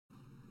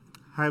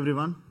Hi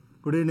everyone,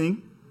 good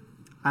evening.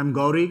 I'm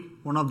Gauri,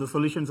 one of the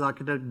solutions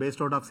architect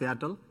based out of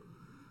Seattle.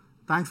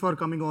 Thanks for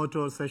coming over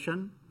to our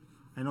session.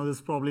 I know this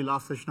is probably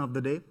last session of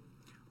the day.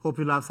 Hope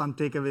you'll have some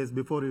takeaways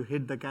before you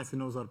hit the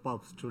casinos or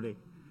pubs today.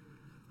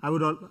 I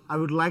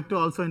would like to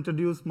also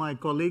introduce my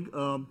colleague,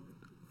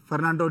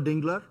 Fernando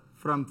Dingler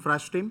from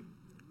Fresh Team.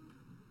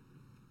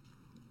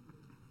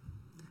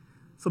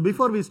 So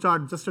before we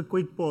start, just a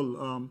quick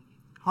poll.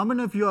 How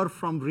many of you are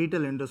from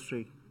retail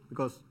industry?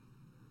 Because,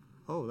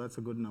 oh, that's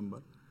a good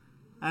number.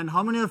 And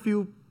how many of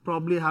you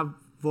probably have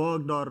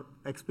worked or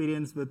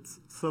experienced with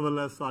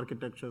serverless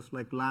architectures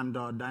like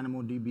Lambda,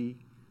 DynamoDB?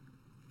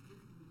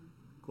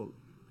 Cool,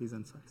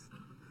 decent size.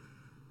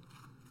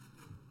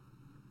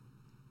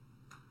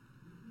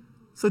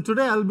 So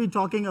today I'll be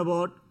talking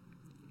about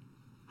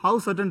how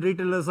certain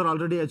retailers are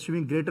already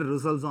achieving greater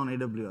results on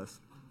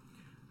AWS.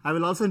 I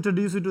will also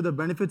introduce you to the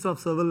benefits of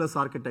serverless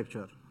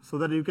architecture so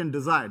that you can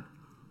decide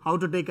how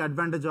to take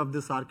advantage of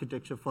this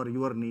architecture for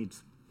your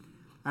needs.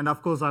 And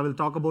of course, I will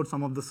talk about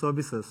some of the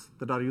services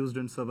that are used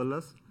in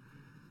serverless.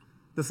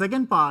 The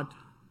second part,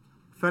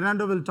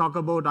 Fernando will talk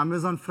about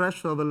Amazon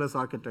Fresh serverless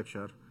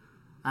architecture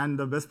and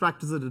the best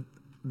practices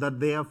that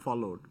they have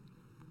followed.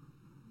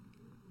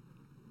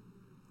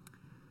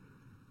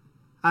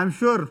 I'm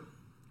sure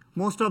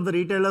most of the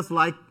retailers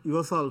like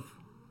yourself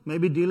may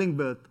be dealing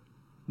with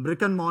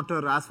brick and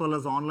mortar as well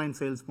as online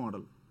sales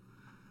model.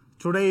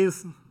 Today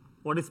is,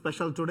 what is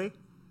special today?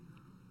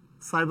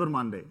 Cyber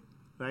Monday,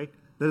 right?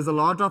 There is a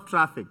lot of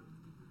traffic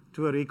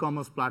to your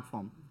e-commerce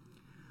platform.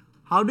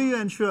 How do you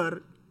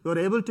ensure you're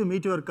able to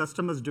meet your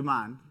customers'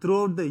 demand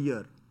throughout the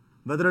year,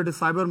 whether it is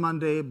Cyber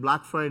Monday,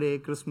 Black Friday,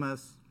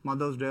 Christmas,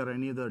 Mother's Day, or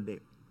any other day?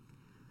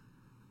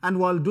 And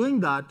while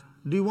doing that,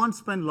 do you want to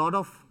spend a lot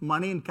of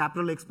money in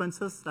capital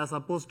expenses as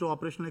opposed to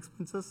operational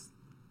expenses?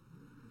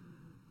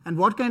 And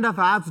what kind of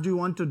apps do you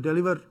want to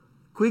deliver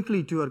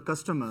quickly to your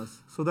customers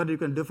so that you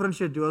can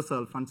differentiate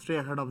yourself and stay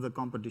ahead of the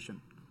competition?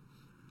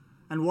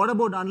 And what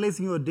about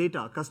analyzing your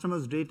data,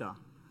 customers' data,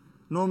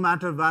 no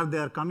matter where they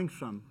are coming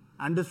from,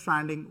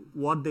 understanding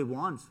what they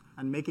want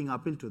and making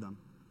appeal to them?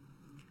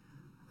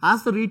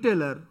 As a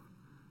retailer,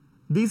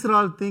 these are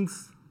all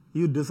things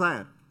you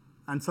desire,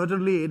 and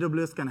certainly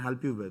AWS can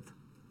help you with.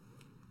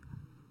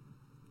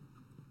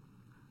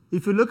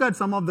 If you look at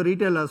some of the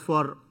retailers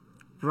for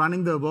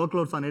running their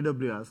workloads on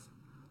AWS,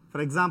 for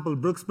example,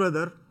 Brooks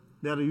Brothers,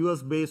 they are a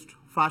US-based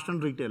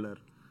fashion retailer.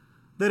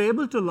 They're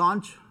able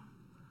to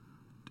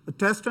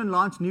test and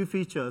launch new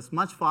features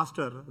much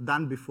faster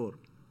than before.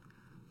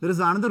 There is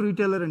another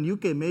retailer in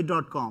UK,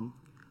 Made.com.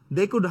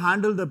 They could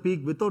handle the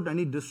peak without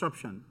any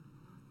disruption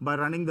by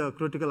running the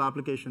critical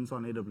applications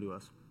on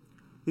AWS.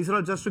 These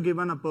are just to give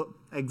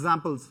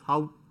examples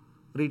how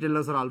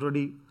retailers are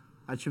already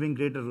achieving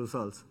greater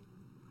results.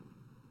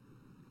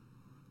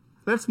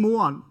 Let's move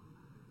on.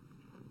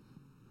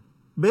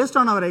 Based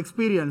on our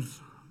experience,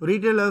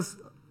 retailers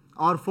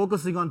are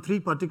focusing on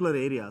three particular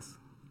areas.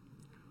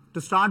 To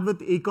start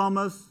with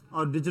e-commerce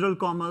or digital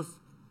commerce,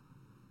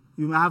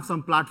 you may have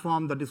some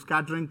platform that is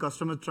scattering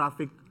customer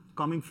traffic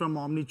coming from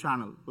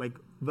omni-channel, like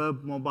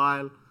web,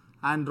 mobile,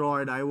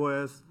 Android,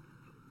 iOS,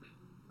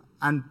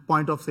 and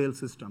point-of-sale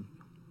system.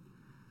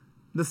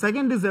 The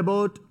second is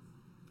about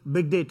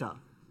big data,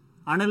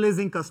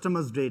 analyzing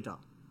customers' data.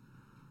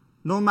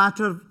 No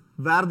matter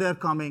where they're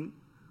coming,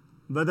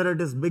 whether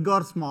it is big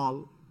or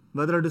small,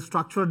 whether it is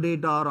structured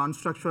data or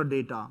unstructured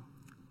data,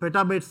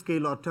 petabyte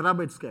scale or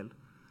terabyte scale,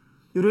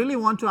 you really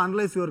want to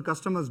analyze your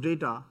customers'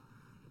 data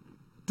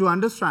to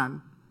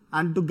understand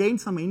and to gain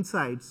some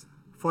insights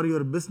for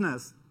your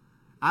business,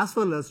 as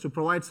well as to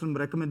provide some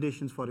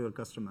recommendations for your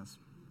customers.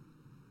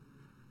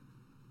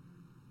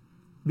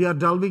 We are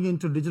delving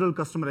into digital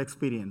customer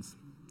experience.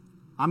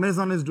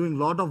 Amazon is doing a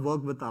lot of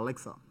work with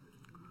Alexa.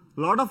 A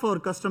lot of our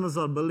customers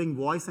are building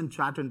voice and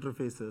chat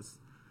interfaces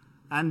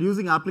and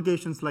using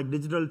applications like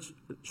digital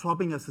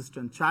shopping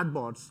assistant,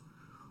 chatbots,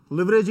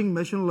 leveraging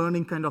machine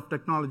learning kind of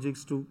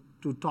technologies to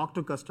talk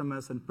to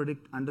customers and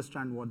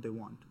understand what they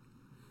want.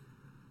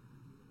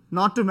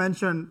 Not to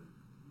mention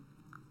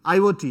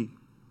IoT,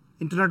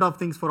 Internet of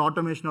Things for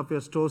automation of your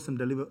stores and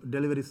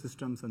delivery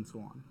systems and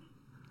so on.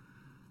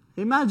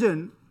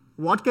 Imagine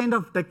what kind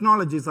of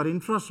technologies or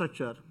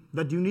infrastructure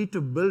that you need to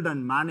build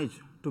and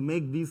manage to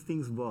make these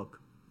things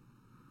work.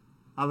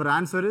 Our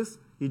answer is,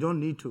 you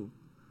don't need to.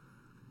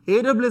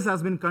 AWS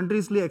has been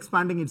continuously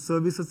expanding its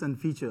services and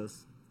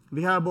features.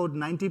 We have about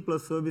 90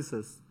 plus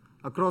services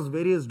across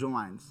various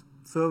domains: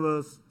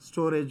 servers,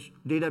 storage,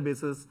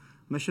 databases,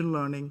 machine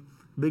learning,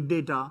 big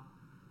data,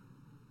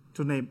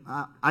 to name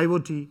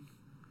IoT,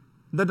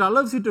 that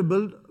allows you to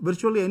build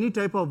virtually any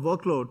type of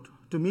workload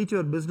to meet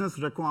your business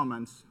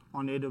requirements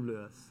on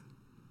AWS.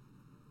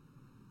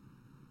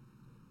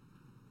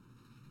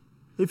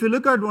 If you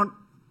look at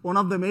one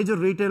of the major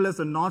retailers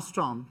in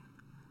Nordstrom,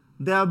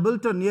 they have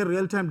built a near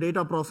real-time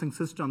data processing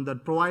system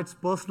that provides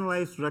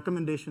personalized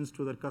recommendations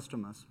to their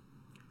customers.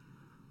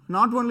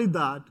 Not only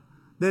that,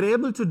 they're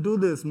able to do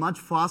this much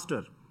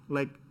faster.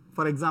 Like,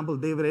 for example,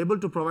 they were able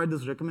to provide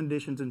these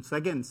recommendations in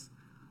seconds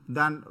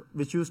than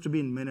which used to be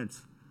in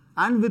minutes,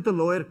 and with a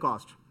lower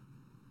cost.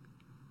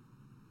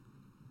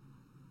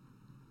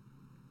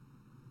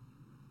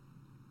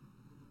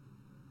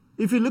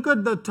 If you look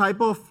at the type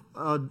of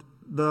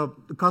the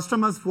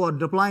customers who are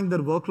deploying their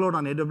workload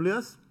on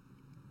AWS,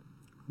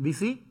 we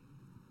see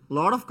a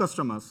lot of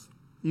customers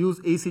use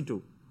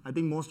EC2. I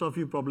think most of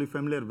you are probably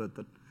familiar with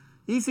it.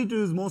 EC2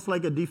 is most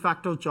like a de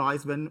facto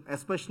choice,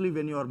 especially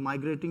when you are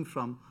migrating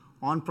from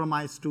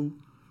on-premise to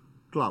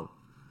cloud.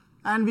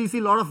 And we see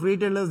a lot of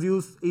retailers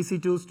use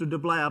EC2s to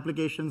deploy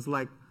applications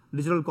like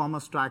digital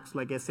commerce stacks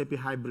like SAP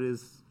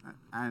Hybris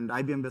and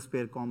IBM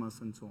Vespere Commerce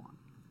and so on.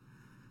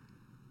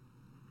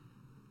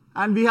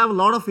 And we have a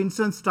lot of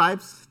instance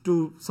types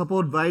to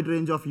support wide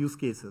range of use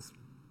cases.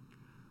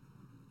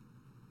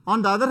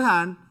 On the other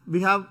hand,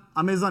 we have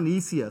Amazon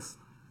ECS,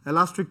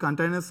 Elastic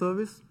Container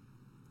Service.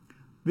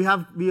 We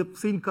have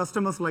seen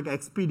customers like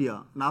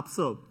Expedia and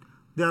Upserve.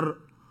 They are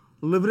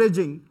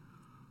leveraging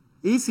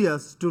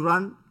ECS to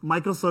run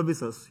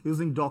microservices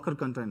using Docker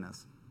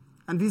containers.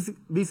 And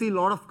we see a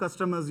lot of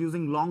customers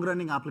using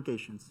long-running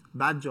applications,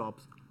 batch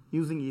jobs,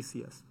 using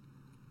ECS.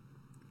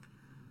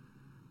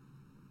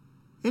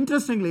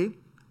 Interestingly,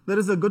 there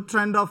is a good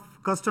trend of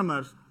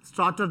customers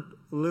started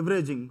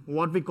leveraging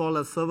what we call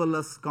as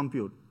serverless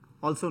compute,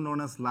 also known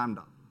as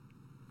Lambda.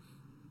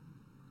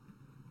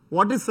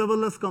 What is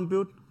serverless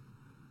compute?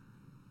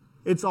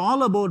 It's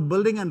all about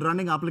building and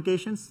running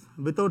applications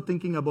without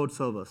thinking about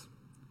servers.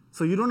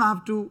 So you don't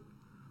have to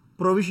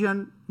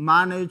provision,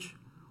 manage,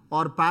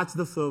 or patch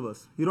the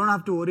servers. You don't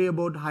have to worry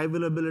about high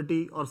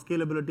availability or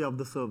scalability of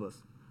the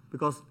servers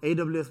because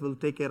AWS will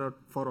take care of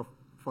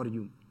for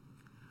you.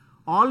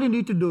 All you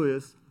need to do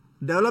is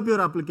develop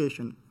your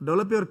application,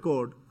 develop your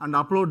code, and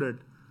upload it.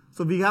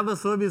 So we have a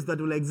service that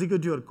will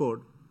execute your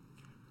code,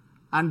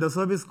 and the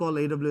service called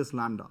AWS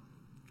Lambda.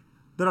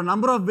 There are a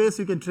number of ways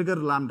you can trigger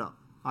Lambda.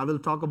 I will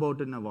talk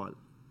about it in a while.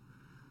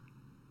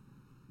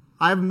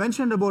 I have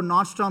mentioned about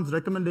Nordstorm's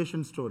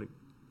recommendation story.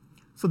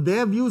 So they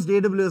have used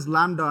AWS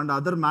Lambda and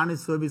other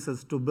managed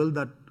services to build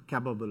that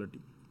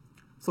capability.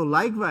 So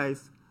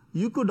likewise,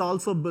 you could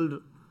also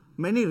build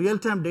many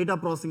real-time data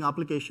processing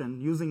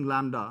applications using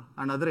Lambda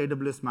and other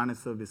AWS managed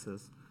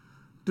services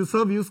to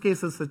serve use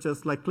cases such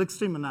as like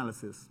clickstream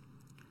analysis,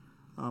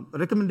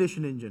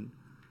 recommendation engine,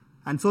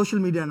 and social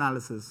media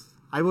analysis,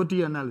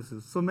 IoT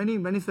analysis. So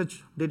many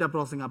such data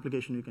processing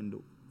applications you can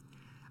do.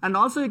 And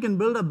also you can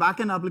build a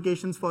backend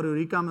applications for your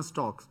e-commerce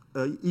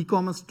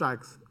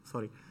stacks,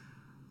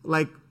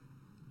 like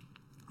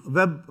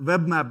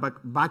web map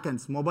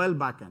backends, mobile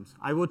backends,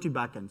 IoT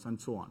backends, and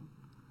so on.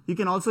 You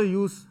can also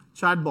use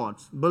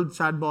chatbots, build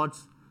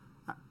chatbots,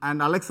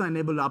 and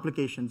Alexa-enabled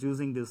applications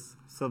using this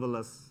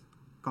serverless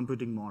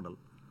computing model.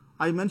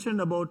 I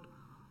mentioned about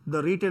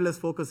the retailers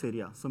focus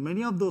area. So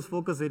many of those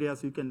focus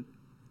areas you can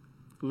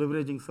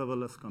leveraging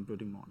serverless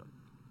computing model.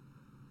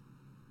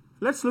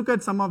 Let's look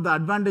at some of the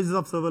advantages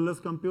of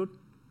serverless compute.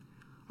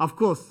 Of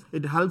course,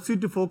 it helps you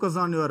to focus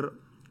on your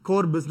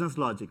core business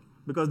logic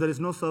because there is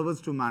no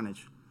servers to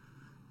manage.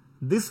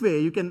 This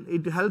way,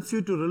 it helps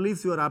you to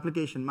release your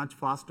application much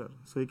faster.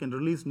 So you can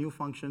release new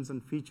functions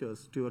and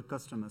features to your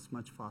customers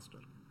much faster.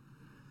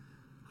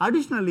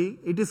 Additionally,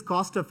 it is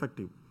cost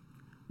effective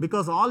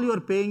because all you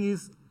are paying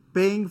is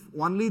paying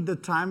only the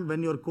time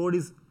when your code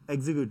is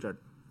executed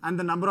and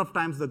the number of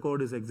times the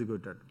code is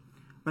executed.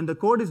 When the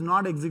code is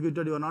not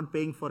executed, you are not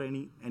paying for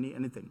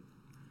anything.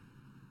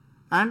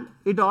 And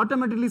it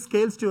automatically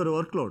scales to your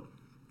workload,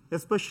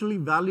 especially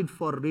valid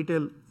for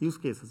retail use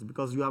cases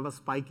because you have a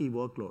spiky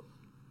workload.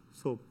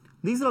 So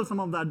these are some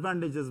of the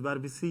advantages where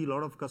we see a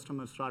lot of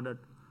customers started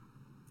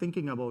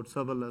thinking about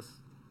serverless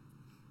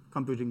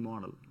computing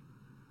model.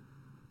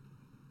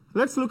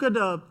 Let's look at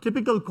the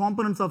typical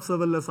components of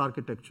serverless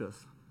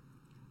architectures.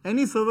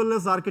 Any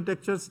serverless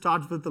architecture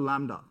starts with the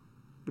Lambda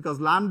because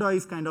Lambda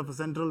is kind of a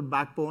central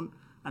backbone,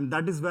 and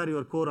that is where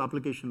your core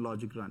application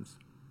logic runs.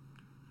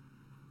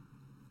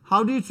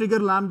 How do you trigger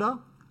Lambda?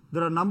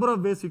 There are a number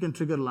of ways you can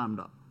trigger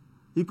Lambda.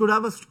 You could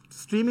have a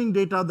streaming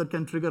data that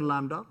can trigger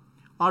Lambda,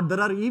 or there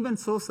are event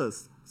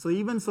sources. So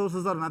event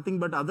sources are nothing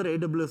but other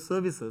AWS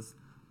services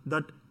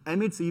that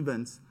emits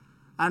events,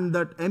 and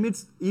that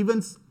emits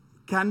events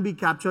can be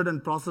captured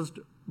and processed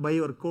by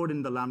your code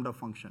in the Lambda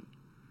function.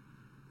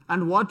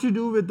 And what you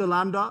do with the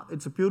Lambda,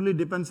 it purely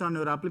depends on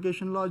your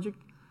application logic.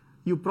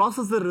 You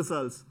process the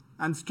results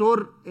and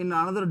store in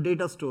another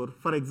data store,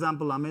 for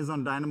example,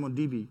 Amazon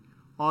DynamoDB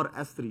or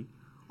S3.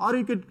 Or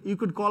you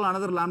could call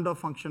another Lambda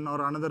function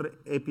or another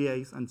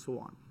APIs and so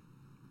on.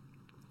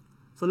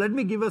 So let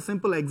me give a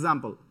simple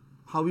example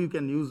how you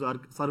can use our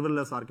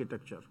serverless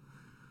architecture.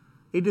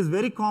 It is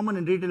very common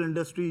in retail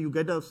industry. You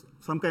get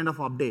some kind of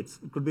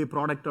updates. It could be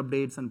product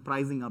updates and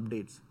pricing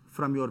updates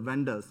from your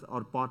vendors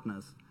or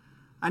partners.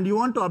 And you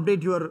want to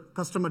update your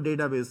customer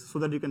database so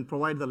that you can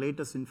provide the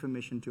latest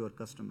information to your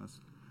customers.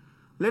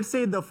 Let's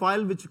say the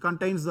file which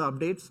contains the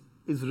updates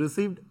is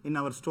received in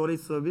our storage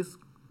service,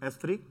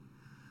 S3.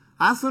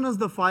 As soon as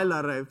the file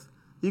arrives,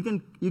 you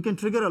can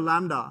trigger a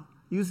Lambda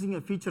using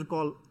a feature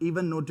called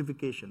event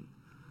notification.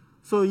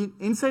 So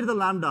inside the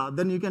Lambda,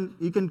 then you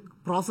can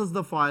process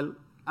the file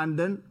and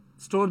then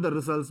store the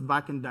results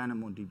back in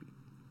DynamoDB.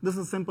 This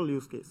is a simple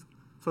use case.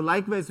 So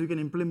likewise, you can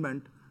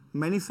implement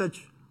many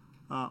such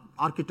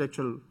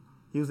architecture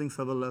using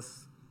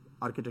serverless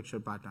architecture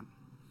pattern.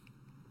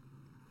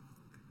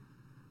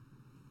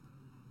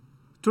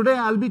 Today,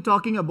 I'll be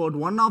talking about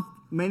one of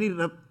many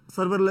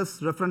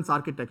serverless reference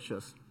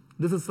architectures.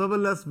 This is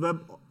serverless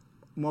web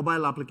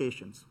mobile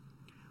applications.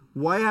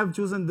 Why I have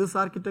chosen this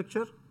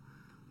architecture?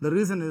 The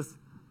reason is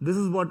this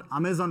is what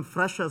Amazon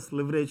Fresh has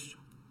leveraged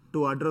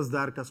to address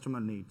their customer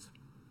needs.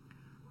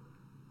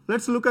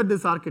 Let's look at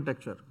this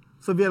architecture.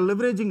 So we are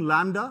leveraging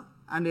Lambda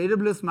and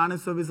AWS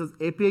Managed Services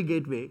API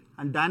Gateway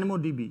and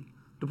DynamoDB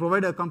to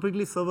provide a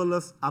completely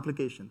serverless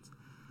applications.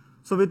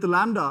 So with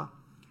Lambda,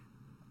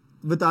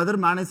 with other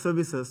managed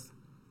services,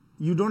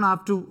 you don't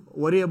have to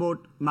worry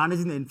about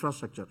managing the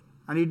infrastructure.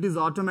 And it is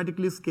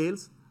automatically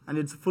scales, and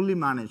it's fully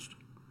managed.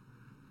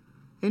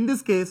 In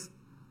this case,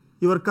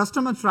 your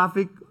customer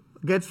traffic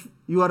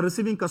you are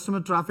receiving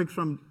customer traffic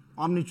from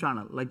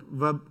omni-channel, like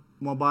web,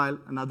 mobile,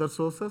 and other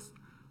sources.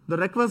 The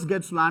request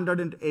gets landed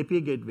into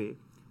API Gateway.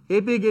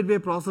 API Gateway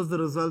processes the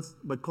results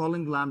by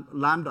calling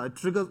Lambda.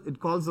 It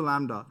calls the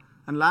Lambda,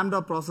 and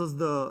Lambda processes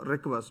the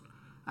request.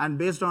 And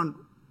based on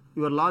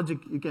your logic,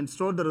 you can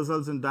store the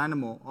results in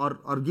Dynamo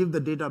or give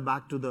the data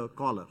back to the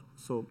caller.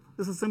 So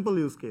this is a simple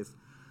use case.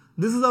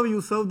 This is how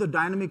you serve the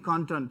dynamic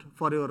content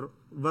for your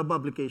web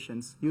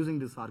applications using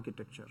this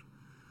architecture.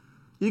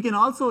 You can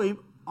also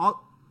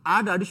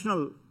add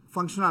additional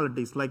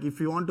functionalities, like if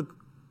you want to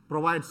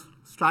provide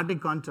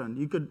static content,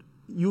 you could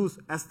use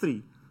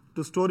S3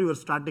 to store your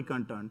static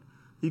content.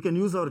 You can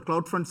use our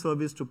CloudFront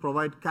service to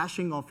provide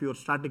caching of your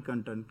static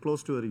content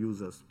close to your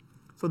users.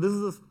 So this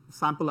is a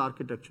sample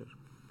architecture.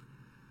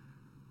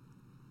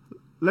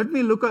 Let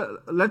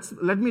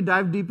me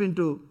dive deep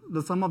into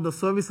some of the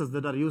services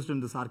that are used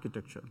in this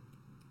architecture.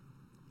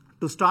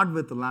 To start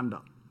with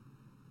Lambda.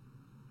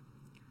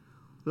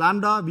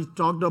 Lambda, we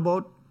talked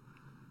about,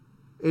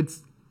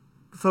 it's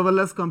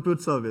serverless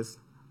compute service.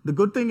 The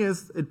good thing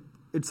is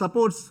it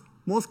supports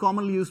most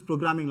commonly used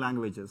programming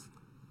languages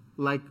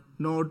like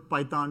Node,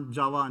 Python,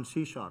 Java, and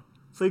C#.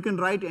 So you can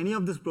write any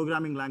of these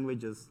programming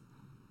languages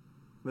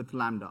with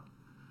Lambda.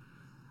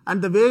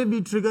 And the way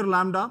we trigger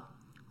Lambda,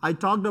 I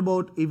talked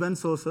about event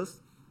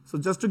sources. So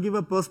just to give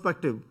a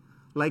perspective,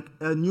 like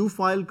a new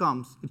file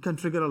comes, it can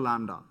trigger a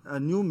Lambda. A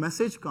new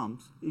message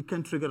comes, it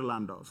can trigger a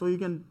Lambda. So you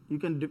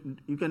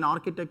can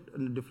architect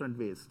in different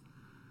ways.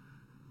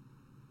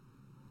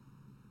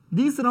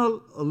 These are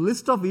all a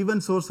list of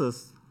event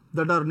sources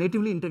that are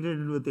natively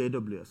integrated with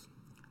AWS.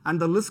 And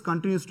the list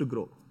continues to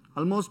grow.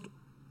 Almost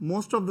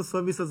most of the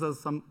services have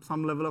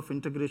some level of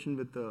integration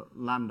with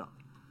Lambda.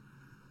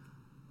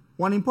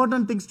 One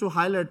important thing to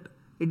highlight,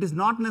 it is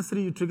not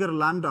necessary you trigger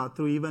Lambda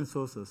through event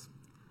sources.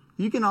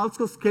 You can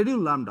also schedule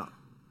Lambda,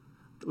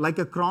 like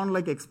a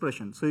cron-like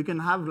expression. So you can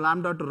have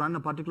Lambda to run a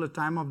particular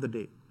time of the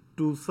day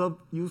to serve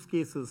use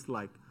cases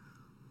like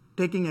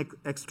taking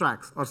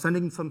extracts or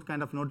sending some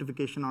kind of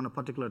notification on a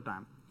particular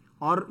time.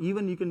 Or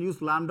even you can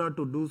use Lambda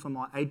to do some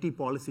IT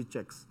policy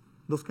checks.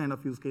 Those kind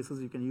of use cases,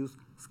 you can use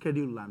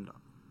schedule Lambda.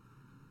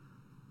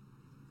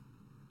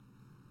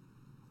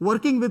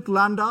 Working with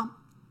Lambda,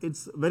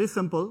 it's very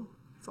simple.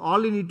 So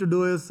all you need to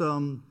do is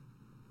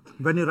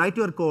when you write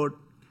your code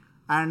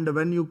and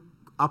when you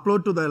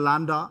upload to the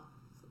Lambda,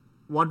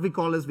 what we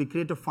call is we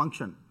create a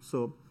function.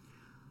 So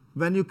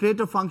when you create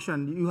a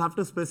function, you have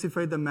to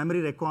specify the memory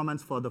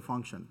requirements for the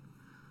function.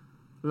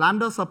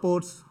 Lambda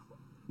supports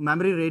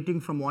memory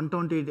rating from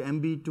 128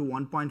 MB to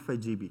 1.5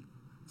 GB.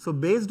 So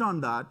based on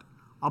that,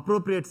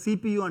 appropriate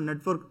CPU and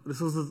network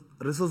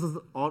resources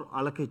are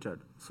allocated.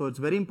 So it's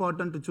very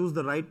important to choose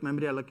the right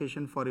memory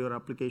allocation for your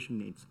application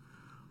needs.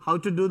 How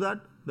to do that?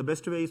 The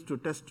best way is to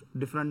test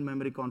different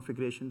memory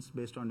configurations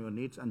based on your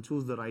needs and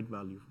choose the right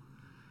value.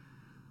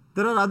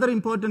 There are other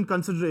important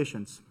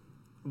considerations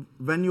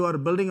when you are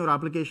building your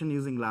application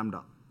using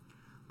Lambda.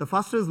 The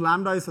first is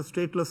Lambda is a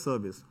stateless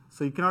service,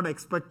 so you cannot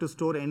expect to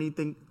store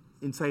anything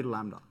inside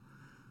Lambda.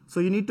 So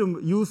you need to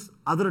use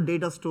other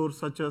data stores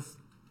such as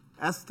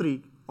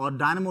S3 or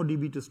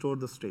DynamoDB to store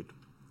the state.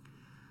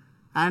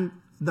 And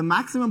the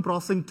maximum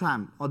processing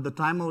time or the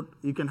timeout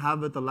you can have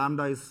with a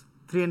Lambda is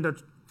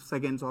 300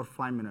 seconds or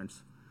 5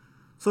 minutes.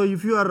 So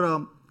if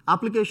your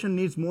application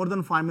needs more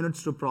than 5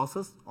 minutes to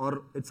process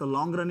or it's a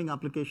long-running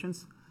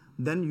applications,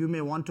 then you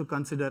may want to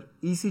consider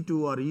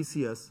EC2 or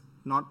ECS.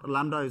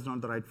 Lambda is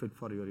not the right fit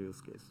for your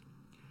use case.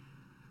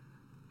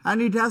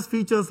 And it has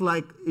features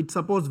like it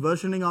supports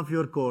versioning of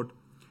your code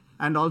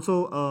and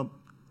also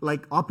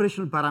like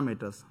operational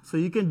parameters. So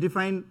you can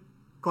define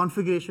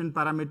configuration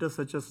parameters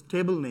such as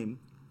table name,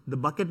 the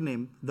bucket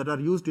name that are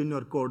used in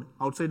your code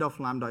outside of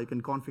Lambda, you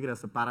can configure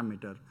as a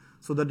parameter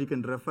so that you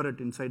can refer it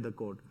inside the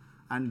code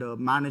and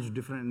manage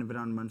different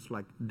environments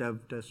like dev,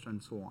 test,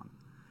 and so on.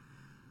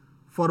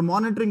 For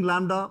monitoring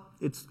Lambda,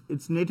 it's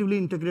natively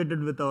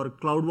integrated with our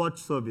CloudWatch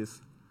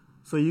service.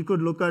 So you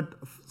could look at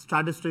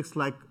statistics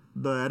like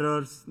the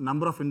errors,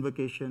 number of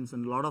invocations,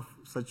 and a lot of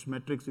such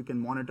metrics you can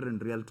monitor in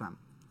real time.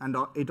 And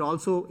it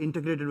also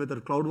integrated with the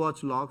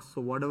CloudWatch logs,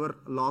 so whatever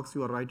logs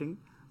you are writing,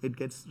 it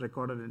gets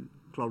recorded in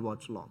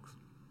CloudWatch logs.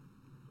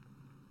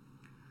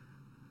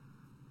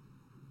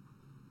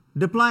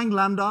 Deploying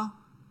Lambda,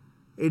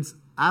 it's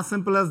as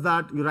simple as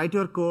that. You write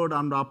your code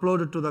and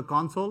upload it to the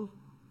console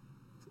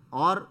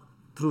or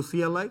through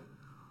CLI,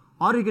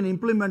 or you can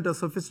implement a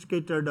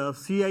sophisticated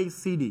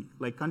CI/CD,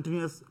 like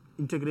continuous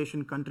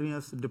integration,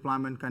 continuous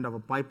deployment kind of a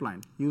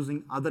pipeline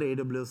using other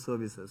AWS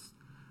services.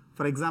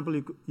 For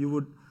example,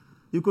 you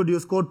could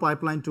use code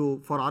pipeline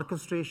for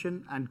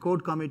orchestration and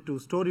code commit to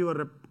store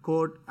your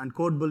code and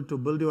code build to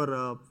build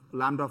your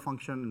Lambda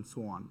function and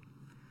so on.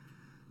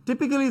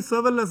 Typically,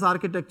 serverless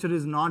architecture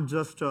is not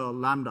just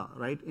Lambda,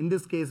 right? In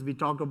this case, we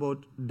talk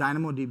about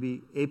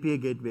DynamoDB, API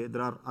Gateway.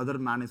 There are other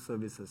managed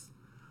services.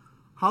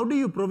 How do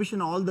you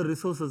provision all the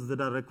resources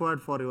that are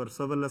required for your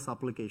serverless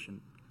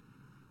application?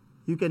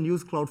 You can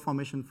use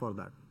CloudFormation for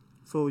that.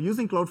 So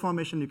using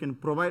CloudFormation, you can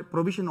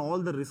provision all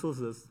the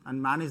resources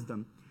and manage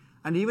them.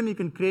 And even you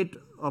can create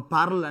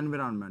parallel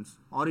environments,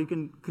 or you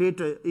can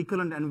create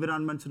equivalent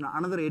environments in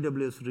another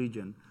AWS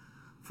region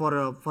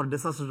for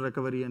disaster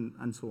recovery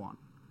and so on.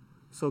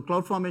 So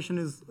CloudFormation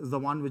is the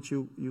one which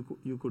you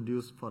could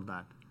use for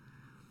that.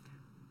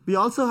 We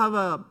also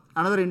have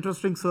another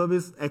interesting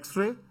service,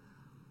 X-Ray.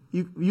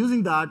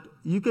 Using that,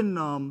 you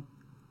can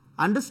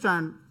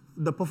understand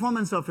the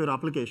performance of your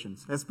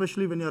applications,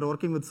 especially when you're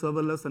working with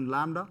serverless and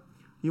Lambda.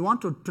 You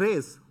want to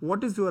trace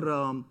what is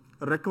your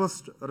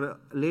request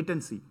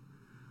latency.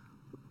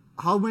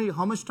 How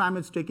much time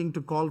it's taking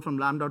to call from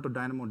Lambda to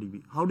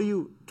DynamoDB. How do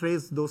you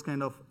trace those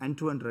kind of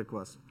end-to-end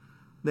requests?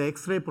 The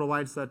X-Ray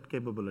provides that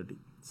capability.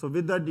 So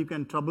with that, you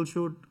can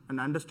troubleshoot and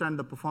understand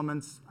the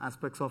performance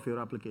aspects of your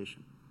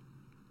application.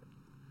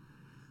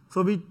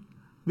 So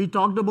we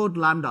talked about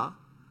Lambda.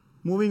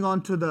 Moving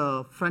on to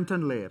the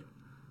front-end layer.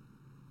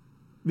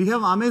 We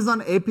have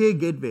Amazon API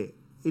Gateway.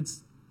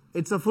 It's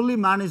a fully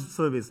managed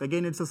service.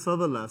 Again, it's a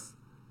serverless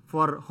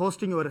for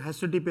hosting your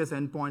HTTPS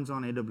endpoints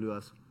on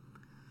AWS.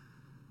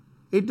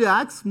 It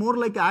acts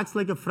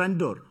like a front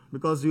door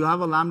because you have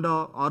a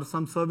Lambda or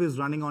some service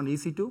running on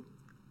EC2.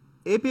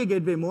 API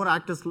Gateway more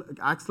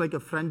acts like a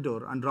front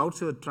door and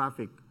routes your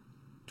traffic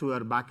to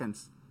your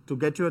backends to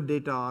get your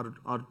data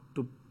or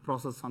to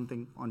process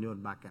something on your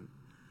backend.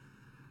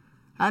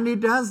 And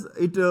it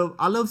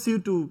allows you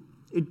to,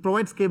 it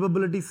provides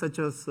capabilities such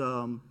as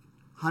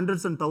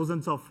hundreds and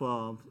thousands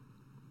of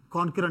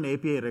concurrent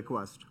API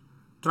requests,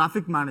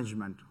 traffic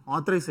management,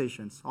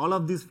 authorizations. All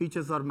of these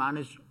features are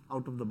managed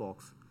out of the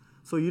box.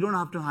 So you don't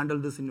have to handle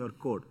this in your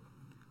code.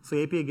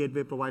 So API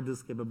Gateway provides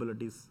these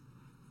capabilities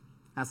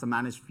as a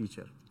managed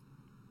feature.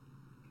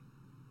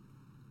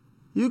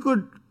 You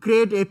could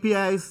create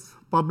APIs,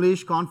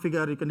 publish,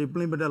 configure. You can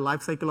implement a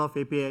lifecycle of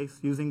APIs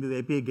using the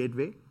API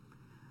Gateway.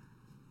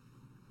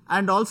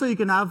 And also you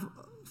can have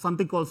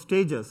something called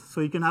stages.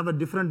 So you can have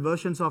different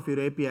versions of your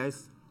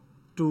APIs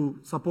to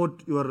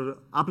support your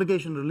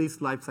application release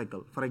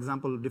lifecycle. For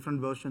example,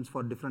 different versions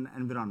for different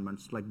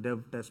environments like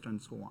dev, test,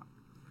 and so on.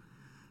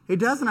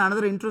 It has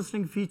another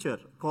interesting feature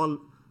called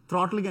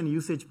throttling and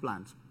usage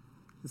plans.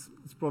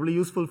 It's probably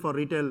useful for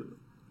retail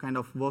kind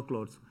of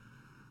workloads.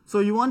 So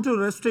you want to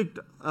restrict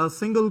a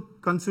single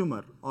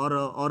consumer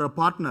or a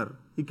partner.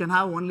 You can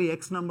have only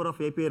X number of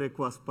API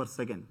requests per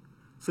second.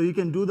 So you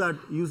can do that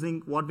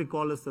using what we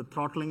call as the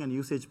throttling and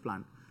usage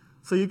plan.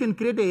 So you can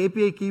create an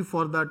API key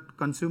for that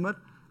consumer,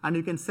 and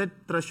you can set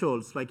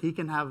thresholds, like he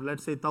can have,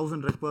 let's say,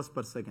 1,000 requests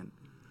per second.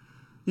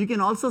 You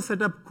can also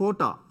set up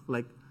quota,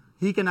 like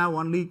he can have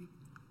only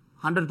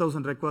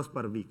 100,000 requests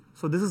per week.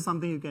 So this is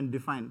something you can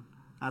define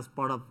as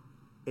part of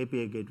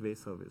API Gateway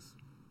service.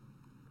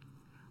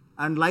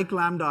 And like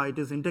Lambda, it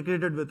is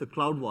integrated with the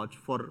CloudWatch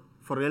for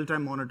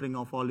real-time monitoring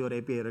of all your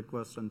API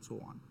requests and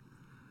so on.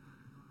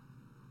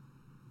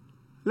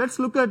 Let's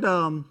look at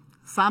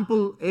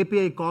sample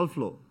API call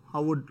flow,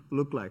 how it would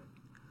look like.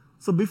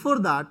 So before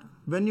that,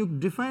 when you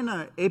define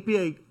an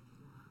API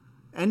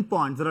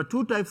endpoint, there are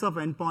two types of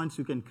endpoints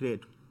you can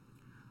create.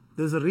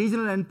 There's a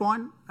regional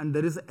endpoint, and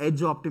there is an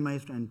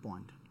edge-optimized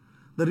endpoint.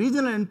 The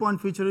regional endpoint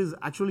feature is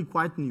actually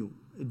quite new.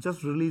 It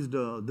just released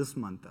this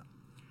month.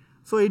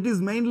 So it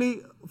is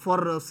mainly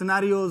for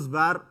scenarios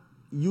where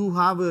you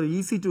have an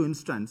EC2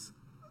 instance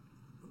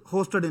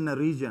hosted in a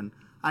region,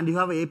 and you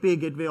have an API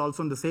gateway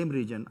also in the same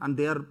region, and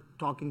they are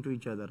talking to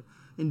each other.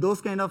 In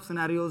those kind of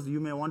scenarios, you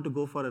may want to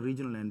go for a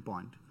regional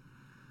endpoint.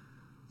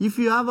 If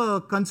you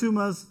have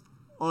consumers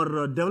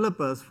or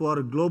developers who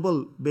are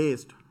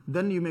global-based,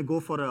 then you may go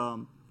for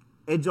an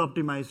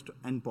edge-optimized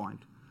endpoint.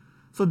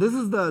 So this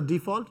is the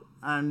default,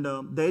 and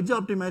the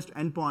edge-optimized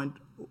endpoint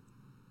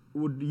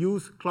would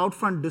use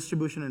CloudFront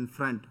distribution in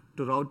front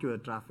to route your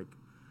traffic.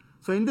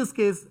 So in this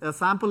case, a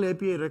sample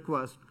API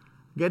request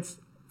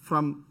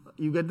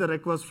you get the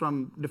request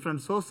from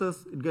different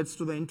sources, it gets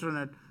to the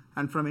internet,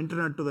 and from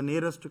internet to the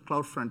nearest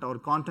CloudFront, our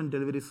content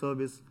delivery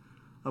service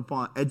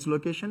upon edge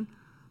location.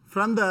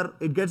 From there,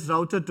 it gets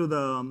routed to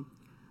the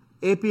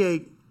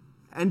API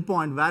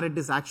endpoint where it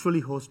is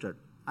actually hosted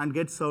and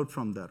get served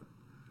from there.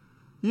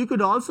 You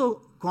could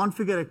also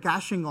configure a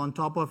caching on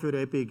top of your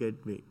API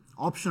gateway.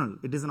 Optional,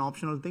 it is an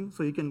optional thing,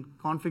 so you can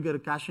configure a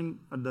caching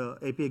at the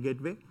API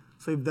gateway.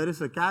 So if there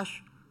is a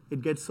cache,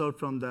 it gets served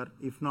from there.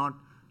 If not,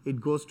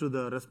 it goes to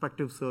the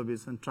respective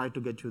service and try to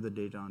get you the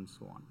data and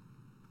so on.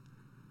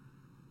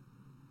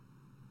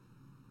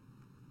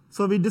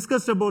 So we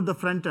discussed about the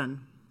front end.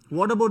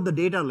 What about the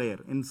data layer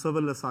in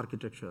serverless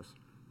architectures?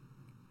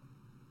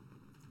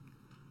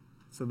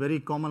 It's a very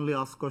commonly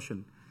asked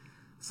question.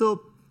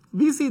 So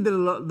we see there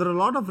are a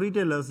lot of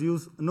retailers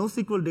use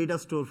NoSQL data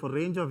store for a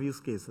range of use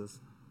cases.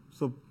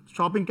 So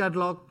shopping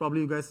catalog,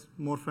 probably you guys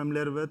more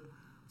familiar with.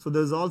 So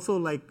there's also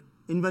like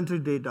inventory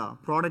data,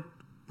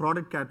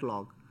 product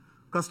catalog,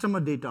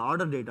 customer data,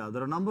 order data.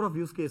 There are a number of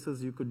use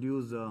cases you could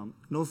use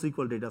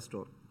NoSQL data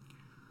store.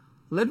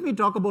 Let me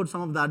talk about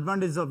some of the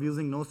advantages of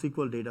using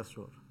NoSQL data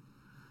store.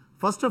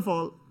 First of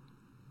all,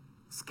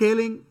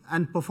 scaling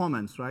and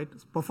performance, right?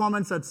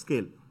 Performance at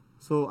scale.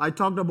 So I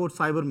talked about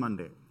Cyber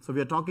Monday. So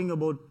we are talking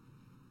about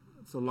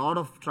a lot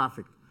of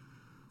traffic.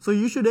 So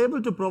you should be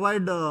able to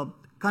provide a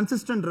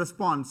consistent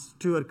response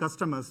to your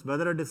customers,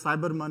 whether it is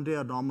Cyber Monday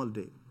or normal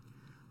day.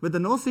 With the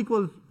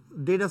NoSQL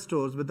data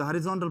stores, with the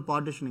horizontal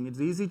partitioning, it's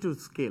easy to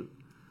scale.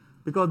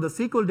 Because the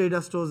SQL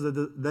data stores,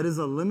 there is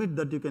a limit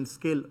that you can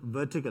scale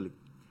vertically.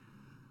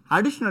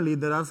 Additionally,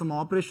 there are some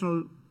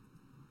operational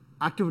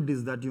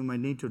activities that you might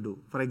need to do.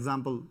 For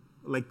example,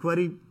 like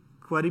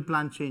query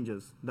plan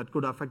changes that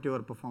could affect your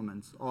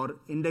performance, or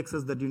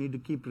indexes that you need to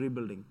keep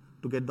rebuilding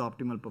to get the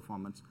optimal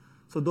performance.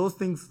 So those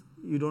things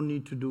you don't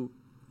need to do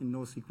in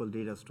NoSQL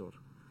data store.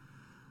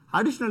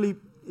 Additionally,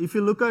 if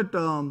you look at,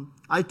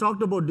 I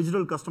talked about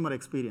digital customer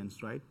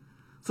experience, right?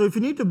 So if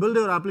you need to build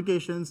your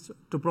applications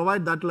to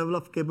provide that level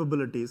of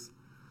capabilities,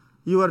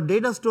 your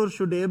data store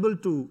should be able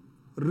to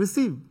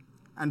receive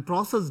and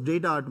process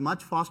data at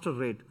much faster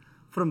rate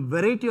from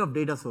variety of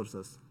data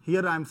sources.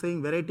 Here I'm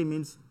saying variety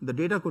means the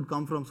data could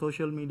come from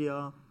social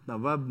media, the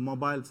web,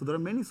 mobile. So there are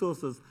many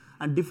sources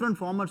and different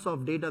formats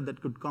of data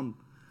that could come.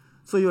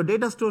 So your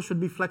data store should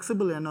be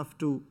flexible enough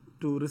to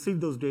receive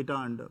those data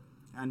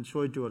and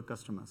show it to your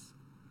customers.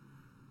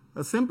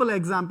 A simple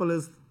example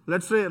is,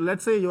 let's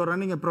say you're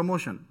running a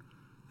promotion,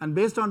 and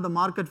based on the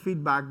market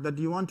feedback that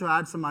you want to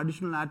add some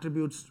additional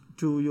attributes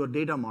to your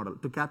data model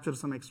to capture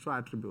some extra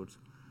attributes.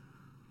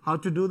 How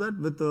to do that?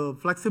 With a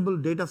flexible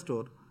data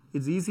store,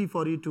 it's easy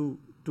for you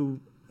to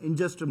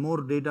ingest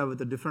more data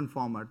with a different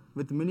format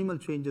with minimal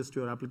changes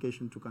to your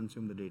application to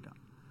consume the data.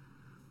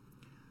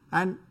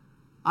 And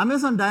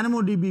Amazon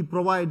DynamoDB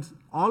provides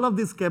all of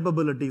these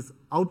capabilities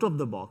out of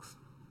the box.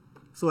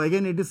 So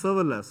again, it is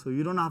serverless, so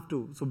you don't have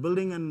to. So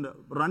building and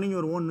running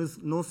your own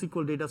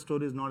NoSQL data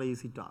store is not an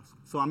easy task.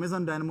 So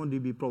Amazon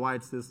DynamoDB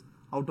provides this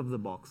out of the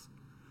box.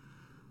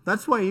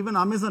 That's why even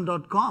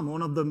Amazon.com,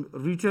 one of the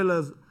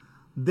retailers,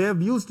 they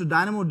have used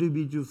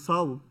DynamoDB to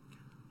serve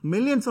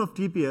millions of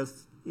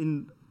TPS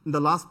in the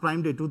last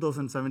Prime Day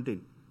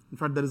 2017. In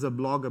fact, there is a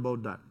blog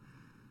about that.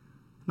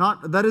 Now,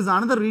 there is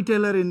another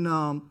retailer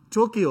in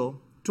Tokyo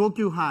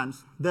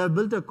Hands. They have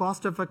built a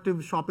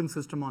cost-effective shopping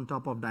system on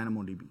top of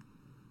DynamoDB.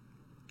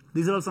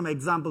 These are some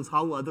examples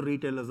how other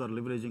retailers are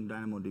leveraging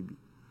DynamoDB.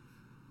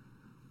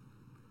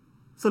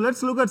 So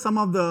let's look at some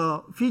of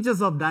the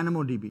features of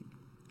DynamoDB.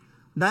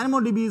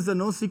 DynamoDB is a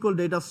NoSQL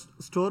data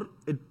store.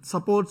 It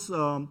supports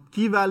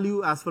key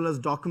value as well as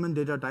document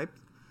data types.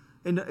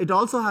 And it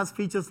also has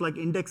features like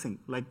indexing,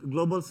 like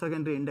global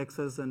secondary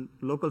indexes and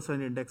local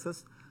secondary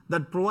indexes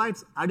that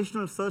provides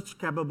additional search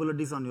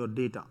capabilities on your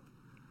data.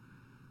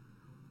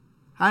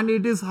 And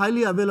it is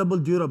highly available,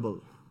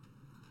 durable.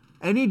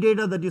 Any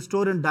data that you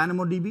store in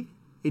DynamoDB,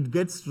 it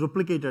gets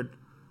replicated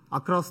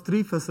across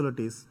 3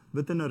 facilities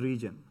within a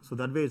region. So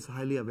that way it's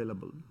highly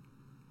available.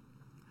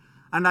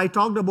 And I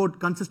talked about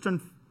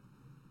consistent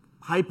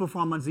high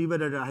performance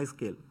even at a high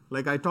scale.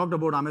 Like I talked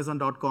about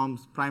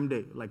Amazon.com's Prime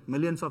Day, like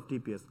millions of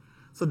TPS.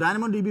 So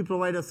DynamoDB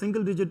provides a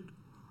single-digit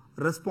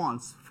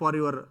response for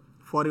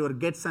your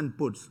gets and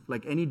puts.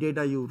 Like any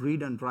data you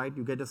read and write,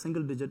 you get a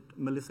single-digit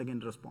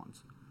millisecond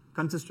response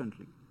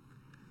consistently.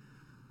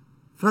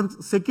 From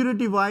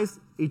security-wise,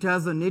 it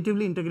has a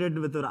natively integrated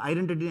with your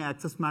identity and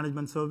access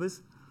management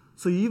service.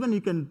 So even you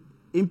can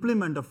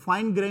implement a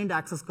fine-grained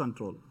access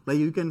control. Like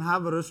you can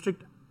have a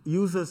restrict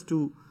users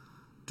to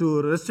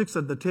restrict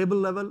at the table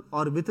level,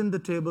 or within the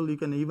table, you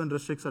can even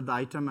restrict at the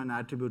item and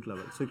attribute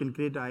level. So you can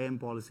create an IAM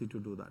policy to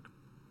do that.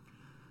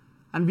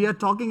 And we are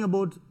talking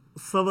about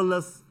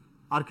serverless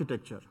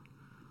architecture.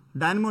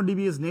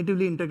 DynamoDB is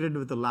natively integrated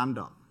with a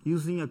Lambda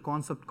using a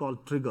concept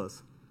called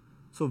triggers.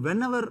 So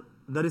whenever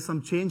there is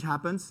some change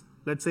happens,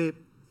 let's say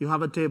you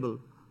have a table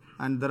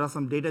and there are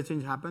some data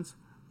change happens,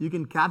 you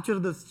can capture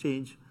this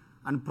change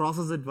and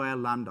process it via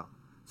Lambda.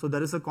 So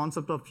there is a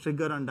concept of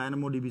trigger and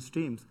DynamoDB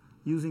streams.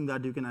 Using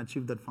that, you can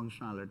achieve that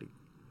functionality.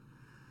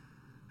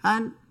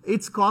 And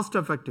it's cost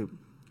effective.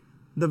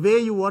 The way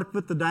you work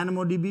with the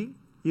DynamoDB,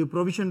 you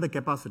provision the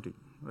capacity,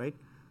 right?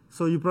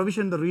 So you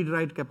provision the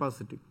read-write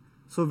capacity.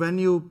 So when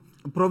you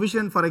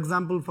provision, for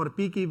example, for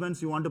peak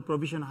events, you want to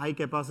provision high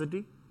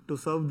capacity to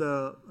serve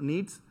the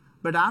needs.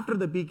 But after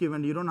the peak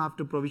event, you don't have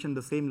to provision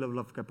the same level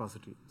of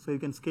capacity. So you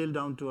can scale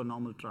down to a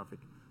normal traffic.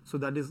 So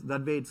that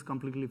way it's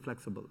completely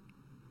flexible.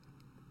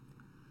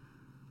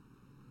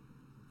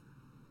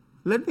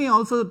 Let me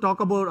also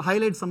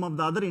highlight some of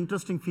the other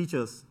interesting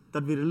features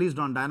that we released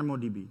on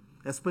DynamoDB,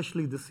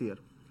 especially this year.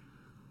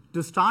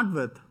 To start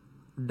with,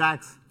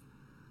 DAX.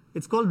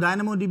 It's called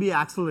DynamoDB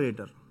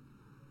Accelerator.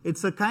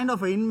 It's a kind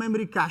of an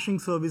in-memory caching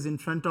service in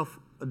front of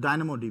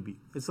DynamoDB.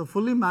 It's a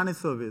fully managed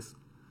service.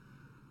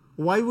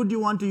 Why would you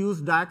want to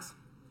use DAX?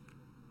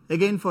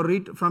 Again,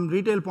 from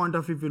retail point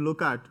of view, if you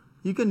look at,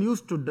 you can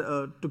use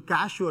to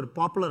cache your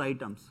popular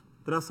items.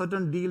 There are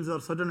certain deals or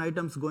certain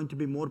items going to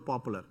be more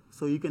popular.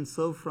 So you can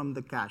serve from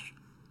the cache,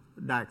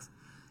 DAX.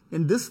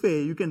 In this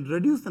way, you can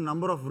reduce the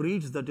number of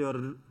reads that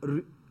you're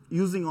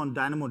using on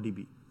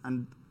DynamoDB,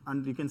 and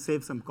you can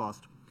save some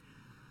cost.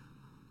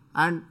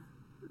 And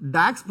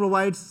DAX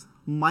provides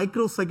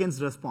microseconds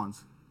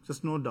response.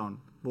 Just note down.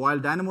 While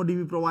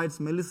DynamoDB provides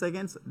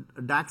milliseconds,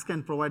 DAX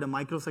can provide a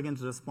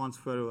microseconds response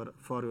for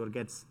your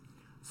gets.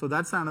 So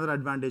that's another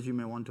advantage you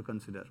may want to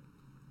consider.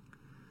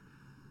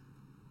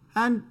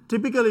 And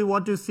typically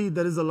what you see,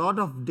 there is a lot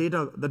of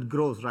data that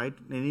grows, right?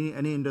 In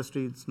any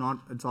industry,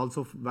 it's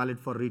also valid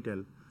for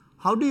retail.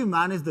 How do you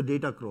manage the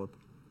data growth?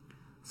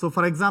 So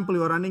for example,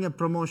 you are running a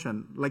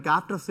promotion, like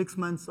after 6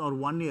 months or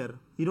 1 year,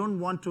 you don't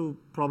want to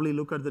probably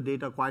look at the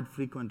data quite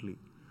frequently.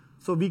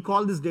 So we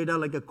call this data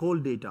like a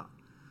cold data.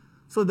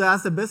 So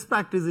as a best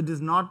practice, it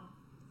is not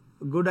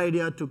a good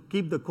idea to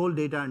keep the cold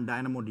data in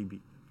DynamoDB.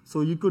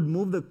 So you could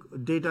move the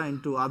data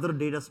into other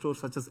data stores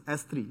such as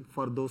S3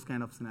 for those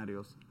kind of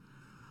scenarios.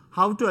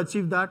 How to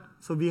achieve that?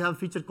 So we have a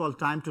feature called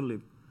time to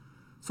live.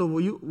 So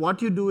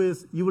what you do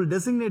is you will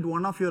designate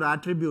one of your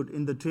attribute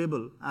in the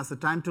table as a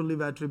time to live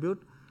attribute.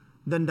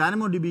 Then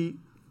DynamoDB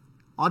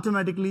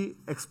automatically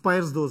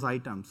expires those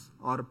items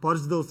or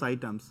purge those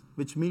items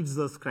which meets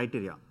those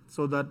criteria.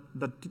 So that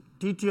the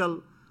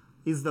TTL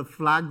is the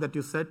flag that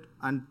you set,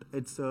 and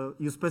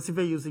you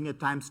specify using a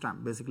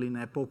timestamp, basically in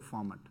epoch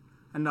format.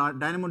 And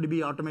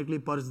DynamoDB automatically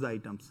purges the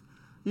items.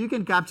 You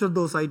can capture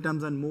those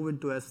items and move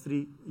into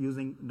S3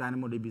 using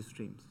DynamoDB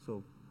streams.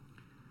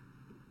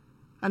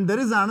 And there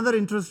is another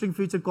interesting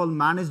feature called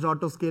managed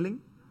auto-scaling.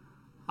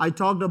 I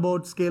talked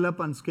about scale up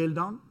and scale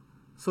down.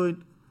 So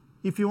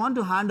if you want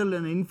to handle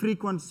an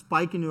infrequent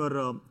spike in your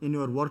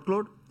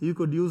workload, you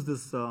could use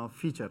this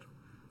feature.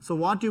 So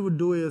what you would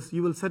do is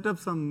you will set up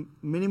some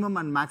minimum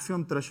and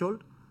maximum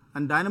threshold,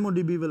 and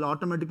DynamoDB will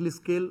automatically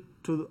scale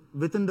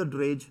within the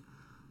range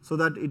so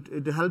that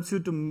it helps you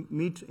to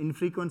meet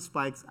infrequent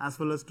spikes as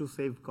well as to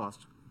save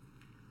cost.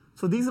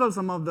 So these are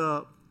some of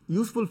the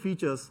useful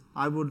features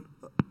I would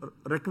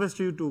request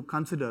you to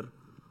consider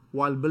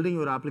while building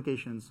your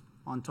applications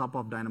on top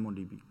of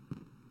DynamoDB.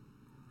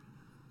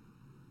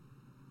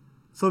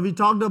 So we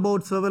talked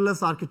about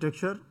serverless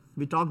architecture.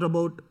 We talked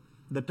about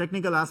the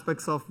technical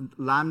aspects of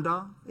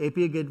Lambda,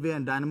 API Gateway,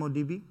 and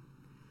DynamoDB.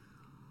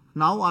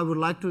 Now I would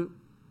like to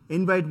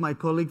invite my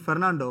colleague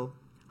Fernando,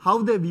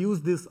 how they've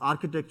used these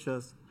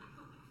architectures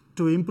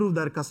to improve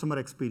their customer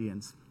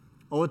experience.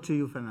 Over to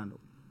you, Fernando.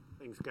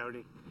 Thanks,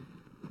 Gaudy.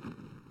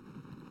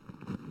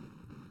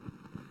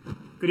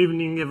 Good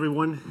evening,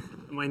 everyone.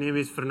 My name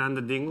is Fernando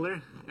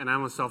Dingler, and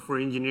I'm a software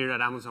engineer at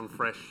Amazon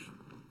Fresh.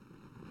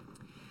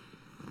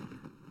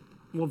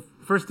 Well,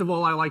 first of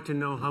all, I'd like to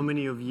know how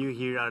many of you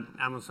here are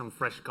Amazon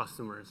Fresh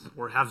customers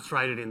or have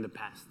tried it in the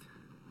past.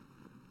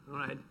 All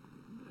right,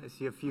 I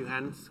see a few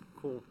hands.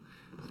 Cool.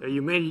 So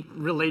you may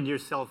relate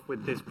yourself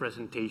with this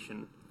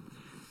presentation.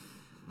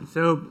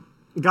 So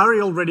Gary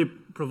already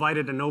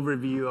provided an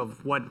overview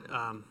of what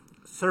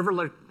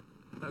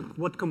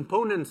what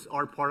components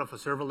are part of a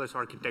serverless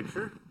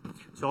architecture.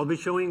 So I'll be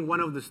showing one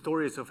of the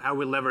stories of how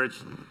we leverage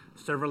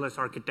serverless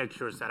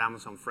architectures at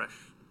Amazon Fresh.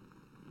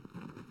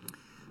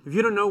 If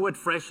you don't know what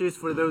Fresh is,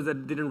 for those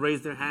that didn't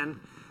raise their hand,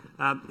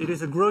 it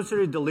is a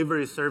grocery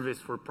delivery service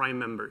for Prime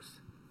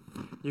members.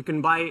 You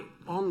can buy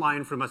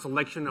online from a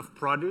selection of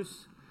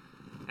produce,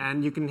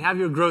 and you can have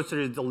your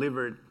groceries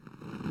delivered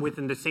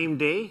within the same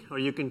day, or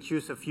you can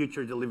choose a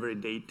future delivery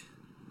date.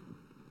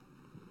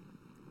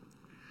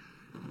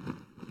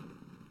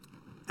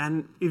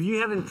 And if you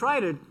haven't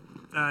tried it,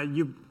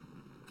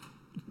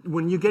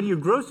 when you get your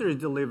groceries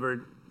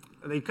delivered,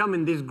 they come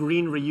in these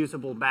green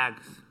reusable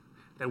bags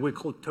that we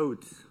call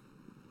totes.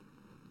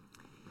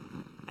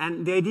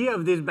 And the idea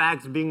of these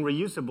bags being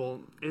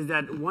reusable is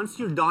that once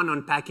you're done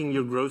unpacking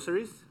your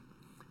groceries,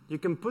 you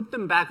can put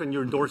them back on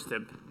your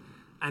doorstep,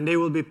 and they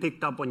will be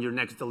picked up on your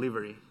next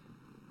delivery.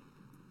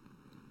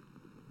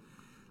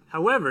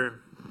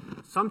 However,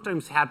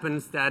 sometimes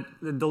happens that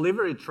the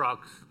delivery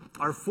trucks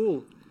are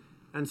full,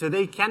 and so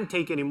they can't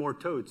take any more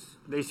totes.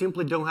 They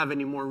simply don't have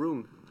any more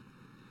room.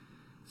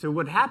 So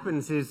what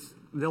happens is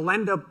they'll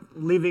end up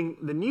leaving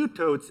the new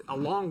totes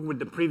along with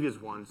the previous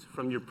ones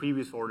from your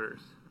previous orders.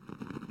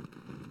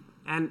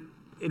 And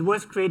it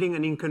was creating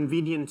an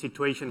inconvenient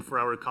situation for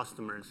our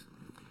customers.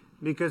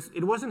 because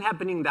it wasn't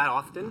happening that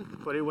often,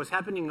 but it was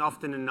happening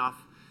often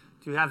enough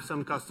to have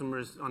some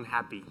customers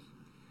unhappy.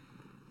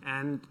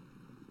 And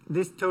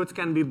these totes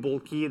can be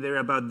bulky. They're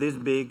about this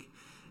big.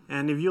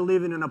 And if you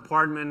live in an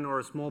apartment or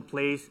a small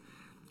place,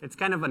 it's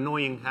kind of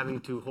annoying having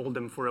to hold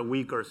them for a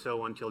week or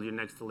so until your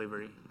next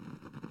delivery.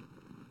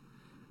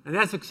 And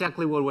that's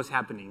exactly what was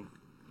happening.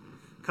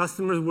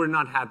 Customers were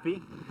not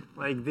happy.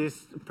 Like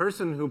this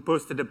person who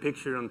posted a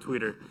picture on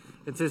Twitter.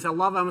 It says, I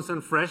love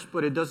Amazon Fresh,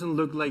 but it doesn't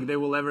look like they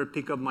will ever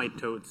pick up my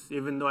totes,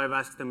 even though I've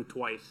asked them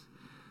twice.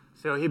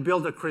 So he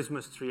built a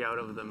Christmas tree out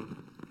of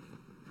them.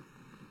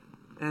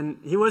 And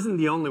he wasn't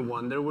the only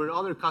one. There were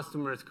other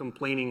customers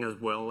complaining as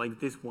well, like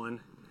this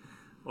one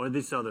or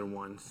these other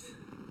ones.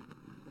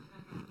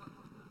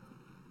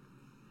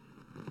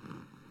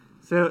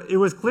 So it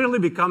was clearly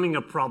becoming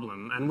a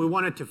problem, and we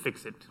wanted to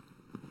fix it.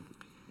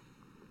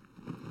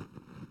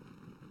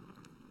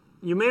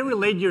 You may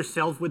relate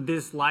yourself with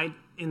this slide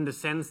in the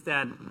sense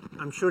that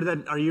I'm sure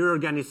that at your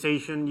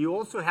organization, you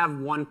also have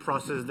one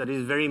process that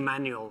is very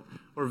manual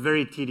or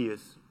very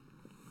tedious.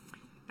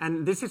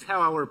 And this is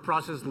how our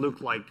process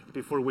looked like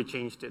before we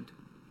changed it.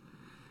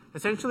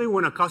 Essentially,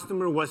 when a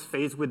customer was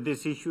faced with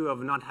this issue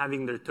of not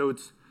having their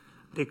totes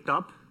picked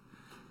up,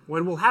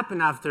 what will happen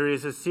after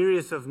is a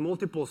series of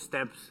multiple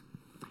steps,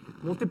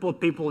 multiple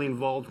people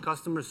involved,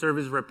 customer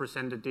service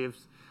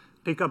representatives,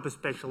 pickup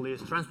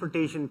specialists,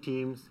 transportation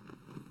teams,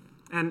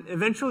 and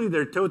eventually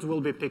their totes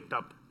will be picked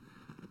up.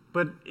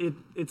 But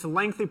it's a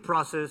lengthy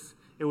process.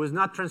 It was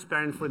not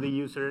transparent for the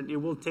user.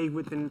 It will take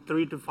within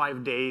 3 to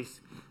 5 days,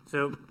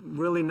 so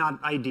really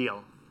not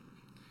ideal.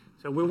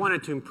 So we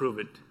wanted to improve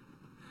it.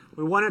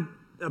 We wanted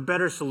a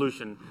better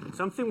solution,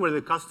 something where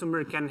the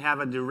customer can have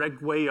a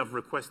direct way of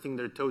requesting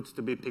their totes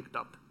to be picked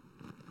up.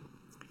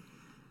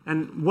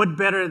 And what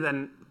better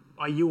than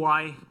a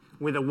UI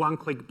with a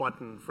one-click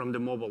button from the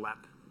mobile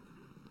app?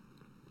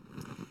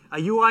 A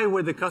UI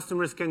where the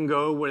customers can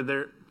go, where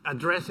their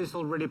address is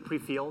already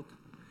pre-filled,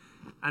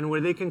 and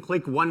where they can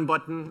click one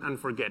button and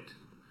forget.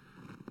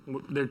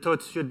 Their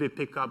totes should be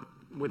picked up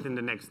within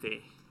the next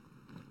day.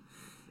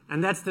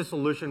 And that's the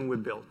solution we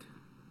built.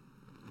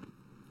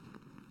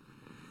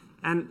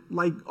 And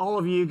like all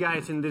of you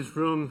guys in this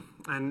room,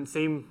 and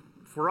same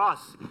for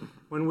us,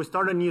 when we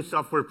start a new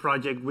software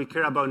project, we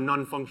care about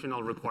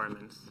non-functional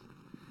requirements.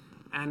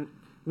 And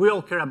we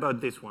all care about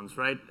these ones,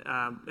 right?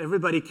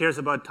 Everybody cares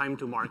about time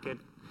to market.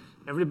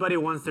 Everybody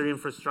wants their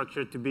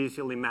infrastructure to be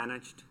easily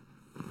managed.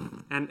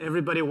 And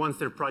everybody wants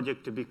their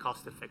project to be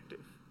cost-effective.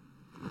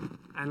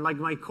 And like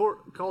my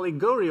colleague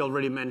Gauri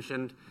already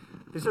mentioned,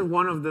 these are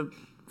one of the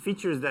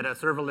features that a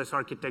serverless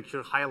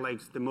architecture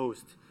highlights the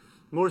most,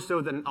 more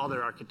so than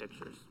other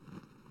architectures.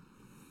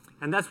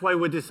 And that's why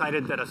we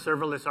decided that a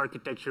serverless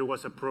architecture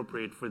was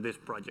appropriate for this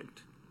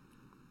project.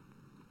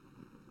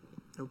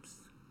 Oops.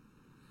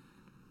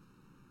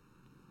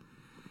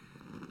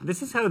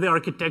 This is how the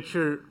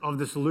architecture of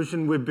the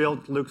solution we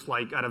built looks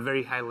like at a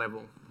very high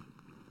level.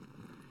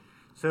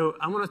 So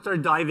I'm going to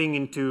start diving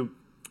into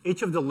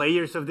each of the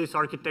layers of this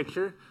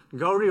architecture.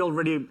 Gauri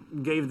already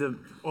gave the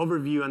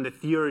overview and the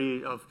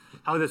theory of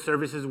how the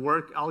services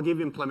work. I'll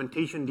give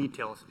implementation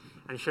details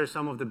and share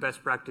some of the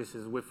best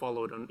practices we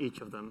followed on each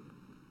of them.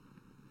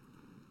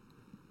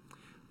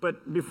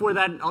 But before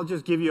that, I'll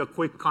just give you a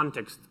quick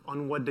context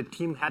on what the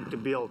team had to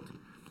build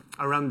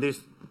around this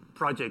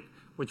project,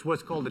 which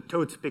was called the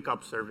Totes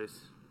Pickup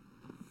Service.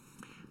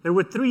 There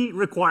were 3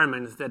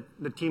 requirements that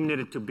the team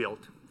needed to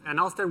build. And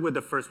I'll start with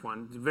the first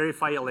one,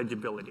 verify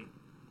eligibility.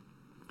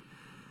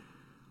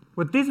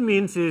 What this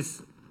means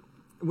is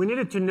we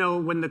needed to know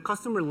when the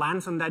customer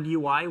lands on that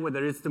UI,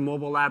 whether it's the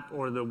mobile app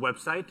or the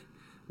website,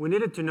 we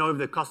needed to know if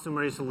the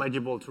customer is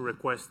eligible to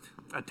request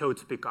a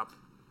Totes pickup.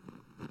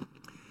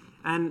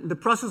 And the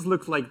process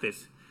looks like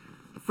this.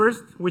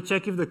 First, we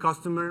check if the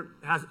customer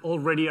has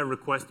already a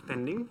request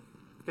pending,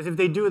 because if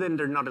they do, then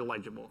they're not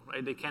eligible,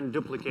 right? They can't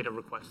duplicate a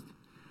request.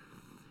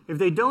 If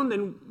they don't,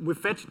 then we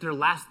fetch their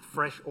last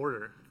fresh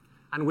order,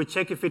 and we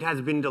check if it has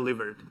been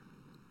delivered.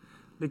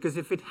 Because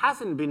if it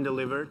hasn't been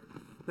delivered,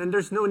 then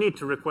there's no need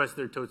to request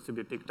their totes to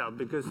be picked up,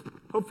 because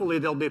hopefully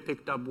they'll be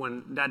picked up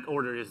when that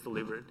order is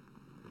delivered.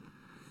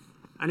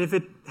 And if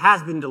it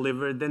has been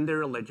delivered, then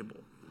they're eligible.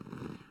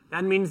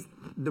 That means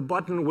the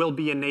button will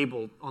be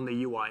enabled on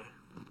the UI.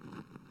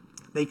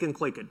 They can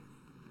click it.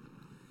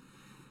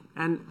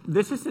 And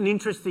this is an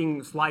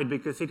interesting slide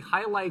because it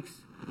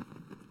highlights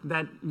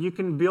that you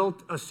can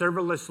build a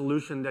serverless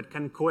solution that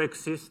can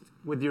coexist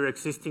with your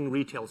existing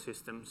retail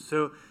systems.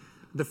 So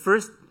the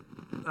first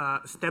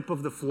step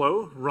of the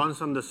flow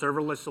runs on the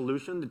serverless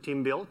solution the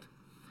team built,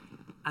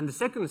 and the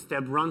second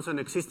step runs on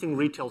existing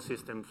retail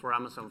system for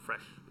Amazon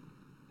Fresh.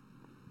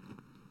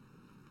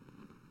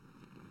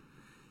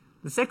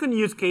 The second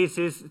use case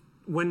is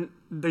when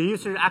the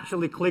user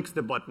actually clicks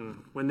the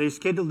button, when they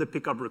schedule the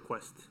pickup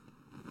request.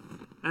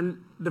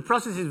 And the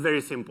process is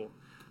very simple.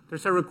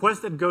 There's a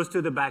request that goes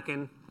to the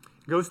backend,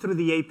 goes through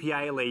the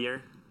API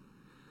layer.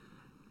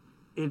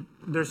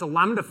 There's a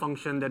Lambda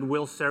function that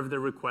will serve the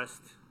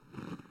request.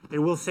 It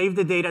will save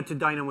the data to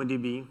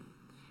DynamoDB.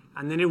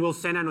 and then it will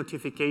send a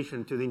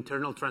notification to the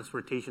internal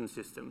transportation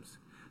systems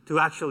to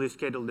actually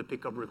schedule the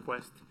pickup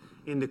request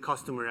in the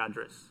customer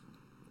address.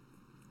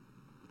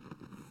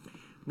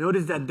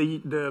 Notice that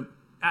the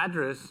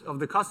address of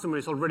the customer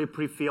is already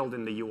pre-filled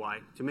in the UI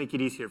to make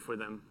it easier for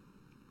them.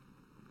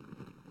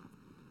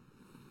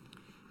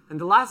 And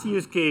the last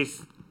use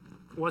case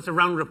was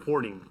around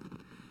reporting.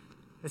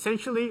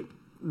 Essentially,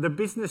 the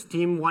business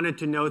team wanted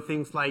to know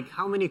things like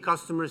how many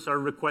customers are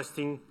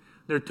requesting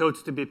their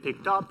totes to be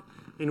picked up,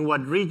 in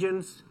what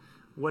regions,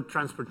 what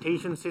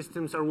transportation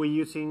systems are we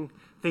using,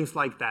 things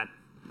like that.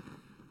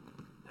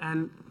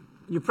 And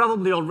you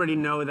probably already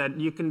know that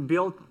you can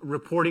build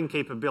reporting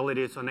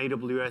capabilities on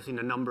AWS in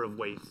a number of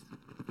ways.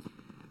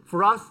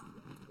 For us,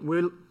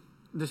 we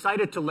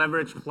decided to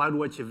leverage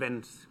CloudWatch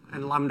events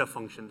and Lambda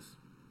functions.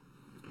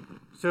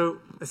 So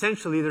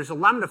essentially, there's a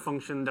Lambda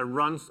function that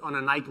runs on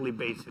a nightly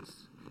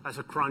basis as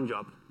a cron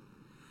job.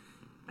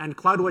 And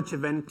CloudWatch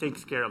event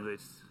takes care of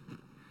this.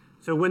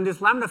 So when this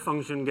Lambda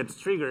function gets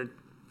triggered,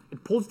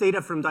 it pulls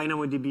data from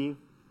DynamoDB.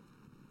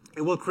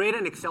 It will create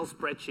an Excel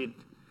spreadsheet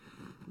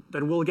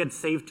that will get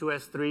saved to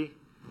S3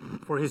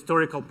 for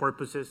historical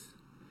purposes.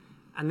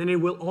 And then it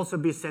will also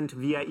be sent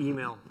via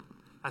email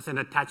as an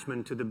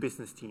attachment to the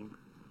business team.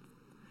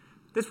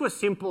 This was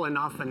simple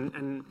enough,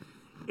 and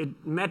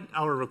it met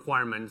our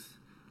requirements.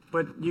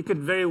 But you could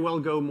very well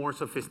go more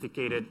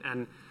sophisticated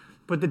and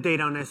put the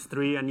data on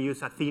S3 and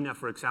use Athena,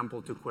 for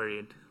example, to query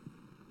it.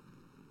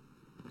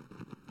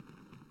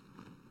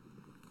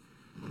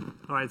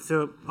 All right,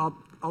 so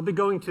I'll be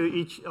going to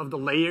each of the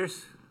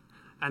layers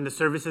and the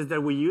services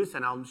that we use,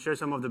 and I'll share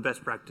some of the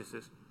best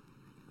practices.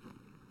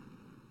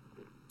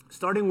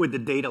 Starting with the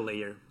data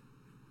layer.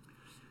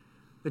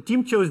 The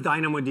team chose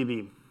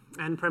DynamoDB,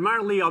 and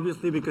primarily,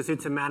 obviously, because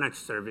it's a managed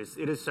service.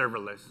 It is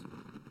serverless.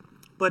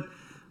 But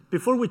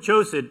before we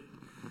chose it,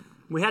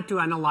 we had to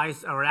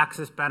analyze our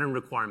access pattern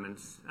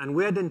requirements, and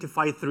we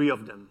identified 3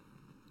 of them.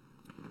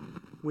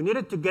 We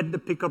needed to get the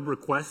pickup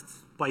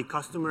requests by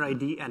customer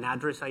ID and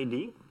address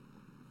ID,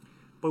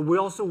 but we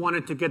also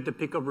wanted to get the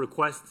pickup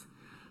requests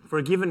for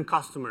a given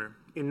customer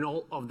in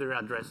all of their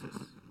addresses.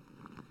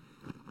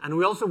 And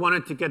we also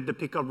wanted to get the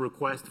pickup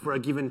request for a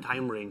given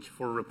time range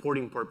for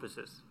reporting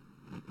purposes.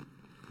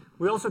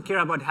 We also care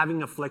about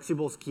having a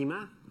flexible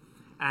schema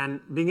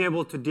and being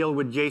able to deal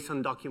with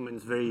JSON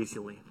documents very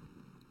easily.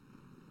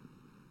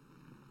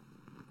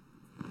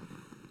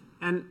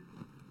 And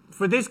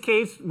for this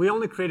case, we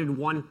only created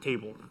one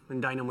table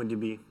in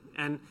DynamoDB,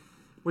 and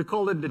we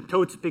called it the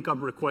totes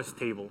pickup request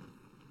table.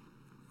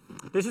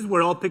 This is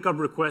where all pickup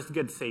requests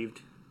get saved,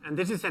 and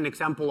this is an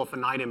example of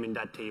an item in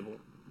that table.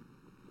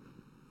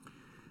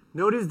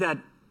 Notice that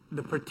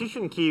the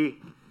partition key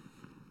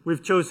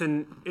we've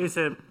chosen is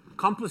a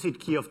composite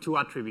key of 2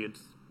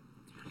 attributes.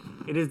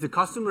 It is the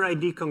customer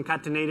ID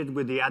concatenated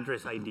with the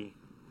address ID.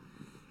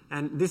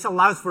 And this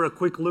allows for a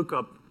quick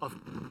lookup of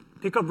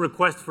pickup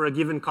requests for a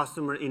given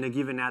customer in a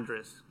given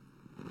address.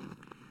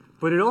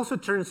 But it also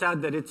turns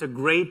out that it's a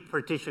great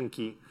partition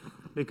key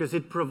because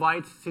it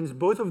provides, since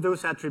both of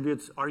those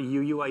attributes are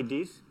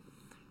UUIDs,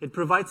 it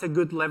provides a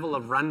good level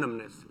of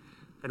randomness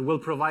that will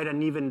provide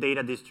an even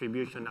data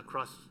distribution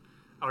across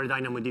our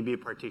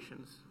DynamoDB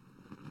partitions.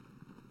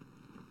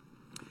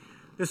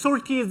 The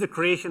sort key is the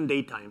creation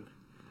datetime,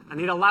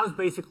 and it allows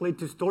basically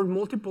to store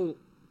multiple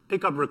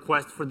pickup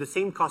requests for the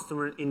same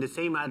customer in the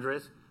same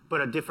address,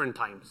 but at different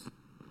times.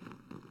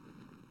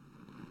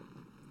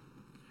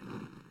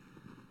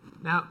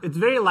 Now, it's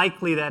very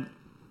likely that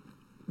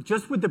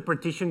just with the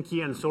partition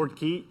key and sort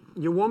key,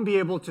 you won't be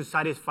able to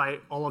satisfy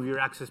all of your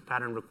access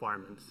pattern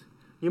requirements.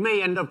 You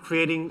may end up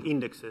creating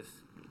indexes.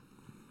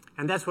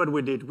 And that's what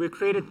we did. We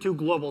created 2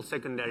 global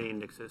secondary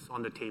indexes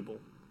on the table.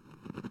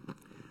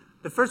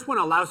 The first one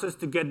allows us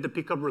to get the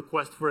pickup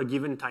request for a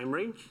given time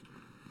range.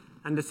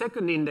 And the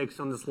second index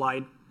on the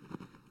slide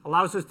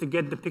allows us to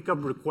get the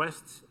pickup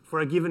requests for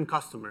a given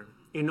customer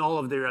in all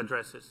of their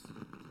addresses.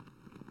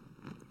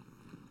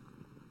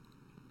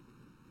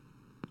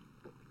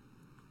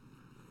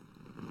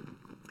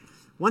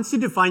 Once you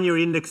define your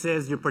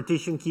indexes, your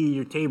partition key,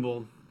 your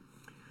table,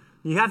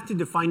 you have to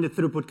define the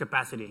throughput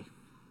capacity.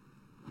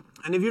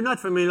 And if you're not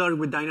familiar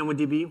with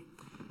DynamoDB,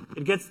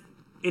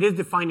 it is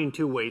defined in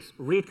 2 ways,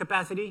 read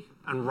capacity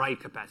and write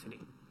capacity.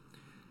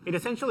 It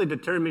essentially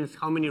determines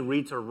how many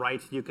reads or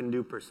writes you can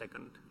do per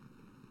second.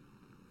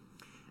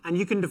 And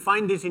you can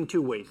define this in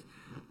 2 ways.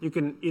 You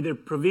can either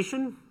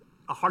provision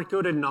a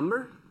hard-coded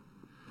number,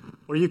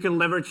 or you can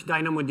leverage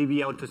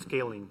DynamoDB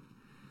auto-scaling.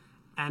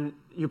 And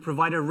you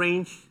provide a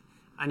range,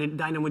 and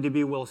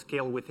DynamoDB will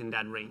scale within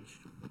that range.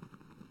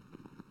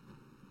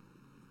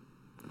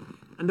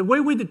 And the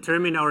way we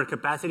determine our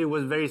capacity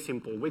was very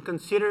simple. We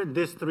considered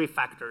these 3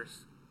 factors.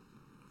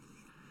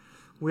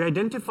 We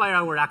identify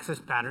our access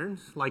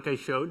patterns, like I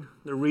showed,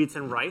 the reads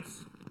and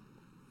writes.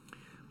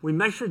 We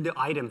measured the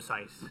item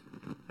size.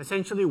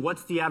 Essentially,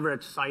 what's the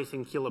average size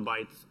in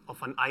kilobytes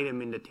of an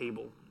item in the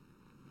table?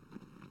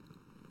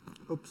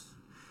 Oops.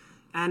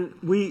 And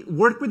we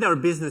worked with our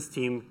business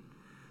team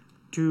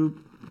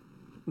to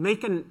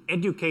make an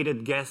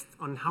educated guess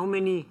on how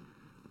many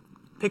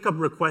pickup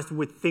requests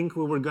we think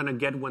we were going to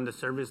get when the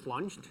service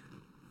launched.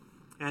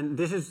 And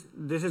this is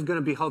going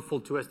to be helpful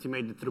to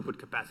estimate the throughput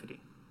capacity.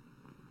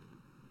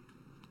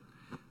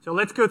 So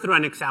let's go through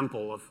an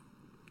example of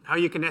how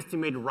you can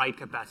estimate write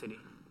capacity.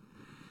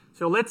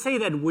 So let's say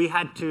that we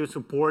had to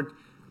support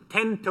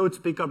 10 totes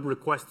pickup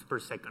requests per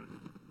second,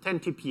 10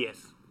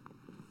 TPS.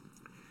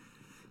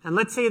 And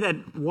let's say that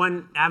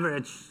one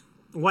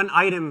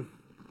item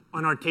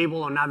on our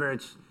table on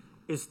average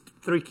is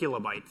 3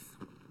 kilobytes.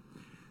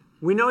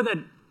 We know that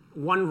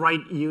one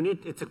write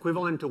unit, it's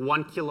equivalent to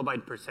 1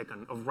 kilobyte per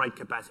second of write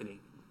capacity.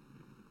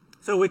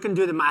 So we can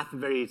do the math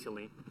very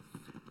easily.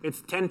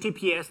 It's 10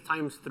 TPS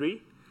times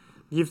 3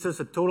 gives us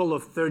a total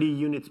of 30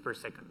 units per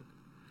second.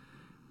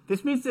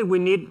 This means that we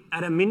need,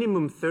 at a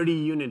minimum, 30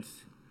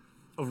 units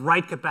of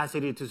write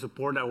capacity to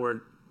support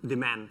our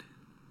demand.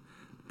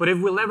 But if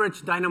we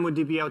leverage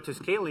DynamoDB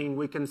autoscaling,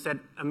 we can set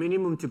a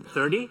minimum to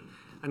 30,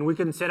 and we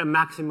can set a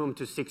maximum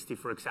to 60,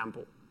 for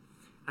example.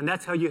 And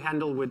that's how you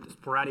handle with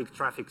sporadic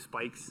traffic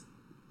spikes.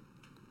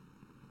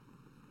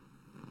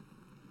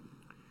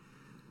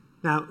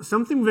 Now,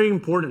 something very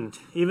important,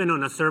 even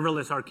on a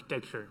serverless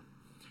architecture,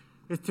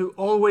 is to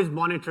always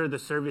monitor the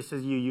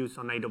services you use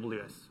on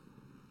AWS.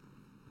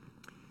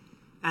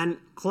 And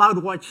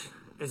CloudWatch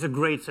is a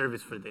great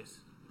service for this.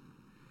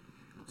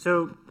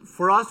 So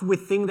for us, we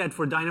think that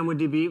for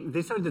DynamoDB,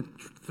 these are the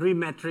 3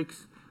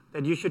 metrics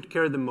that you should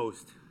care the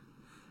most.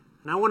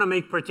 And I want to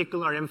make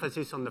particular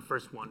emphasis on the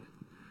first one,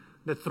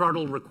 the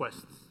throttle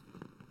requests.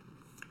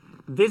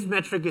 This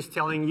metric is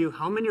telling you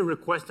how many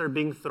requests are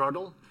being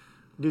throttled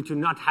due to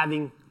not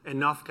having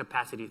enough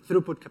capacity,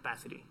 throughput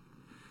capacity.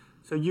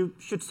 So you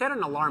should set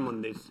an alarm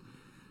on this.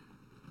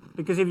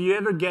 Because if you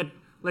ever get,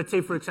 let's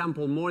say, for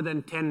example, more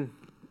than 10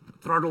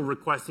 throttle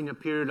requests in a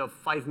period of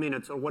 5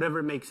 minutes or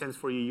whatever makes sense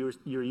for your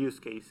use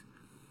case,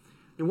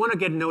 you want to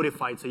get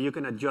notified so you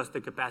can adjust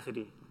the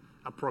capacity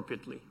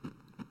appropriately.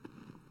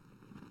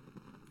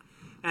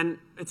 And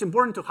it's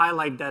important to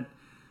highlight that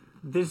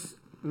these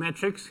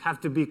metrics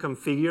have to be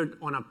configured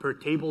on a per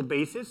table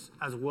basis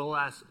as well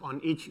as on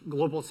each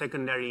global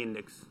secondary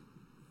index.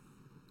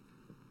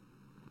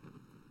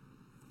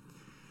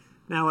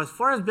 Now, as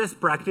far as best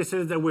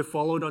practices that we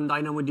followed on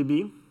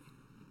DynamoDB,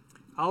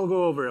 I'll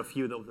go over a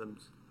few of them.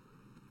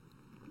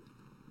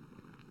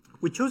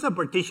 We chose a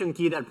partition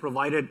key that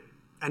provided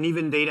an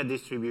even data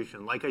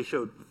distribution, like I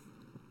showed.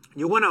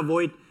 You want to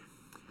avoid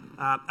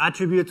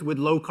attributes with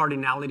low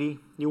cardinality.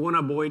 You want to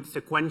avoid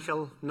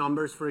sequential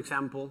numbers, for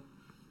example.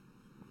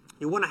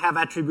 You want to have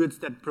attributes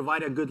that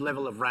provide a good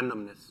level of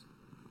randomness.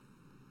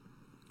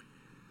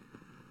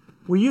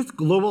 We used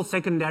global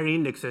secondary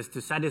indexes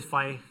to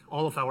satisfy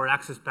all of our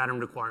access pattern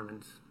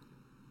requirements.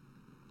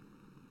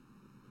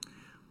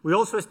 We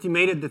also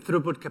estimated the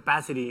throughput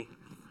capacity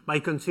by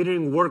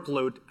considering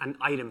workload and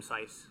item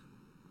size.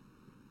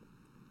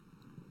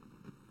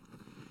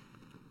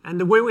 And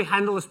the way we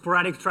handle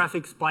sporadic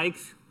traffic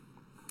spikes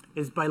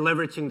is by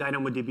leveraging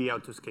DynamoDB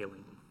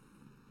autoscaling.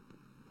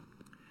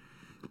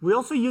 We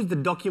also use the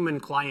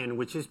document client,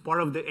 which is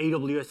part of the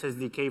AWS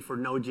SDK for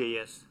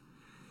Node.js.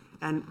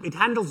 And it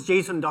handles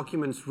JSON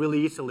documents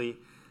really easily.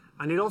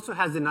 And it also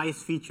has the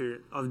nice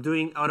feature of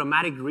doing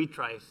automatic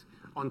retries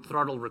on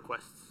throttle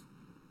requests.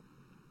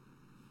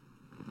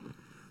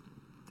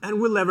 And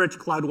we leverage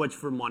CloudWatch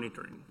for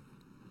monitoring.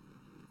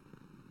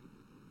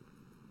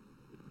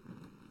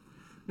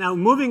 Now,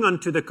 moving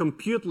on to the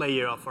compute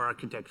layer of our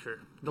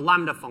architecture, the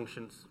Lambda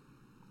functions.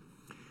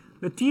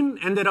 The team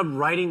ended up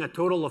writing a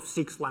total of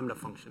 6 Lambda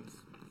functions.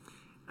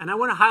 And I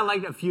want to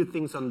highlight a few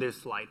things on this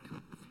slide.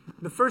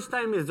 The first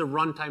time is the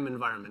runtime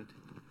environment.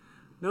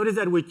 Notice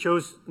that we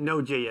chose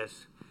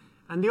Node.js.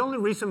 And the only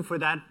reason for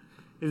that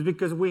is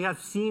because we have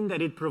seen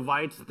that it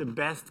provides the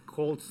best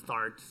cold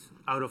starts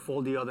out of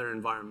all the other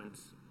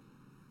environments.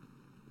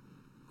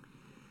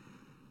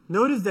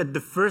 Notice that the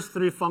first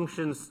 3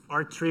 functions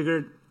are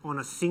triggered on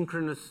a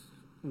synchronous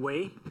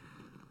way,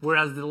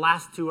 whereas the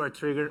last 2 are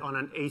triggered on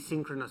an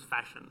asynchronous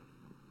fashion.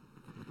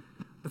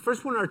 The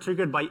first one are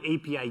triggered by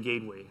API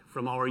gateway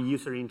from our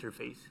user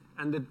interface,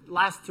 and the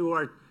last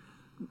 2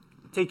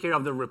 take care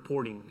of the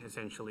reporting,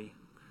 essentially.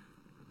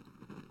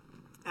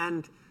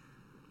 And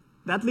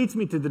that leads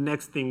me to the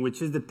next thing,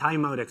 which is the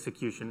timeout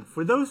execution.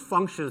 For those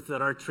functions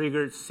that are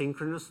triggered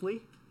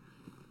synchronously,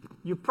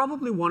 you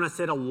probably want to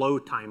set a low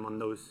time on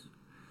those.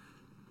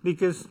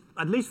 Because,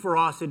 at least for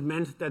us, it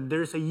meant that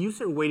there's a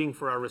user waiting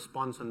for our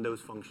response on those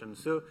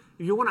functions. So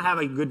if you want to have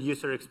a good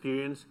user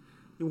experience,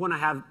 you want to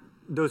have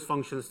those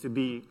functions to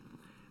be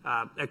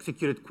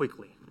executed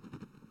quickly.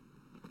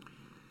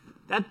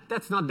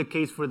 That's not the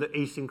case for the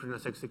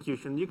asynchronous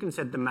execution. You can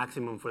set the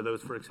maximum for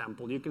those, for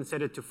example. You can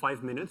set it to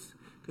 5 minutes,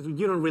 because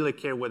you don't really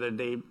care whether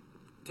they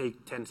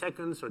take 10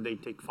 seconds or they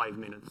take 5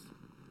 minutes,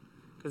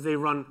 because they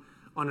run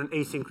on an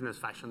asynchronous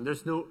fashion.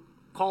 There's no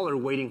caller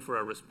waiting for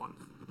a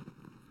response.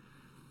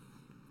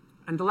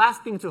 And the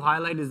last thing to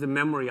highlight is the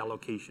memory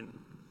allocation.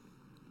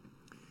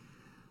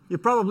 You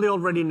probably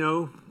already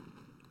know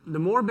the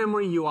more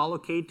memory you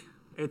allocate,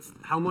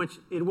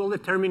 It will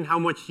determine how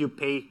much you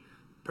pay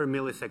per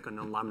millisecond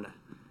on Lambda.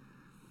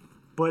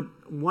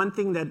 But one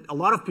thing that a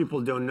lot of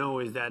people don't know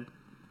is that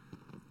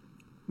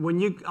when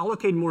you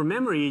allocate more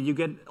memory, you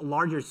get a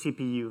larger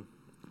CPU.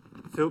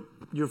 So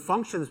your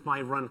functions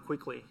might run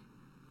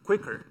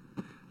quicker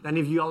than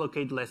if you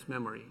allocate less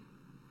memory.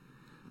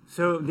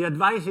 So the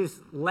advice is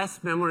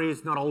less memory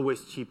is not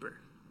always cheaper.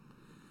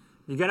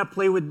 You got to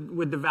play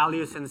with the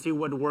values and see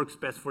what works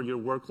best for your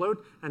workload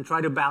and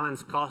try to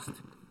balance cost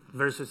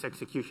versus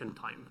execution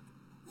time.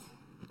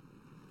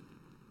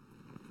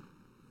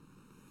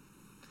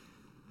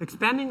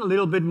 Expanding a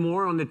little bit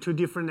more on the two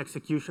different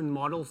execution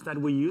models that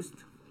we used,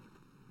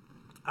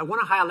 I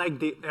want to highlight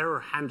the error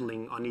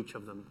handling on each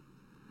of them.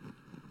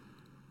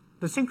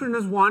 The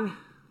synchronous one,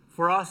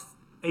 for us,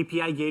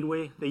 API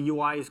gateway, the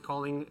UI is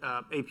calling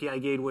API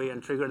gateway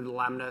and trigger the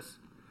lambdas.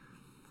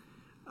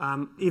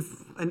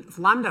 If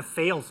lambda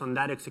fails on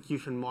that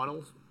execution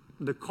model,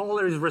 the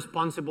caller is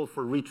responsible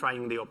for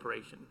retrying the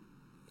operation.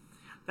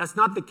 That's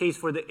not the case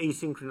for the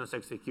asynchronous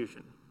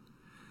execution.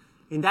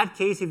 In that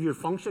case, if your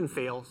function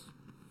fails,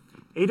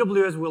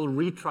 AWS will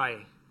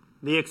retry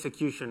the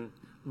execution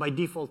by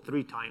default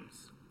 3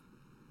 times.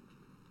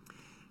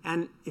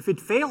 And if it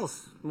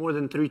fails more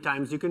than 3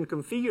 times, you can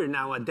configure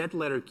now a dead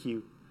letter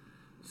queue.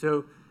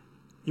 So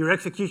your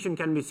execution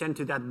can be sent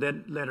to that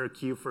dead letter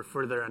queue for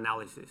further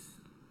analysis.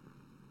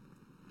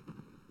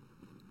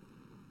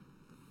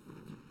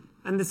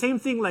 And the same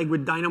thing like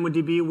with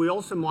DynamoDB, we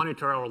also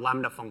monitor our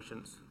Lambda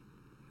functions.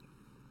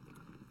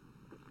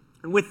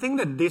 And we think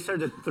that these are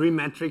the 3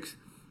 metrics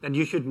that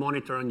you should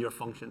monitor on your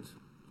functions.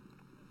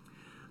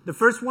 The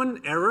first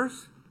one,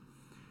 errors.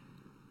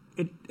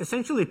 It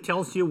essentially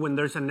tells you when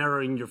there's an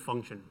error in your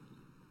function.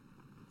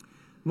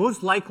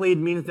 Most likely, it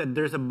means that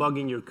there's a bug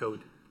in your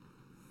code.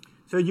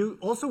 So you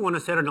also want to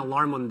set an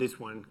alarm on this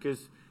one,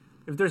 because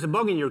if there's a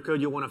bug in your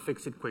code, you want to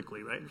fix it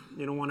quickly, right?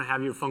 You don't want to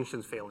have your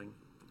functions failing.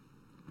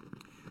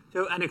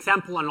 So an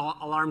example on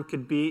alarm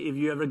could be if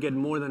you ever get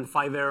more than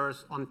 5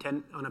 errors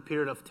on a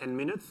period of 10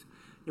 minutes,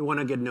 you want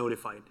to get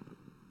notified.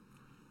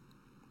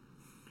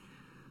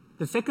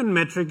 The second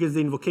metric is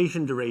the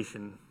invocation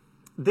duration.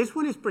 This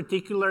one is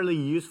particularly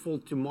useful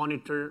to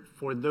monitor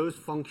for those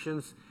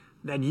functions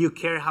that you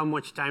care how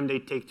much time they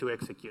take to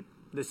execute,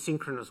 the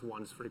synchronous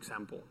ones, for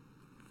example.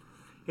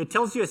 It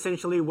tells you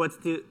essentially what's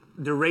the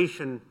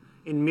duration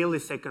in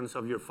milliseconds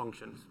of your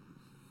functions.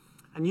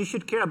 And you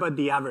should care about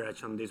the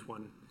average on this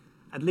one.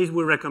 At least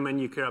we recommend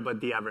you care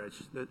about the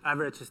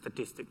average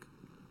statistic.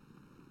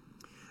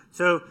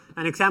 So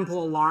an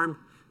example alarm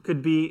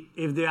could be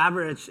if the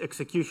average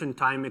execution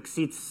time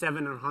exceeds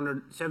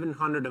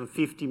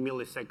 750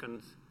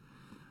 milliseconds,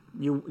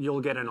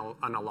 you'll get an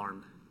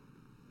alarm.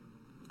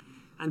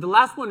 And the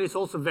last one is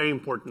also very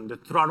important, the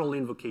throttle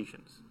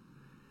invocations.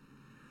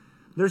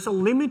 There's a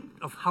limit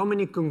of how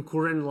many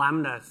concurrent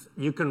lambdas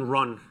you can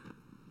run,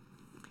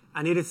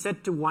 and it is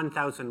set to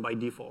 1,000 by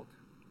default.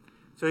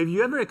 So if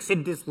you ever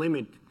exceed this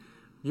limit,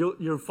 your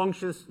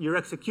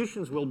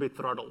executions will be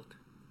throttled.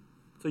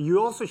 So you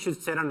also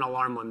should set an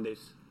alarm on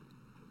this.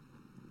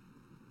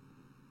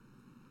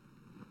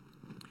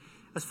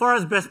 As far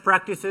as best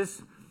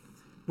practices,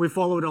 we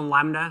followed on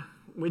Lambda.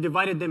 We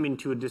divided them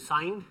into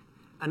design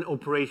and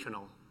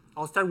operational.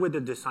 I'll start with the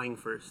design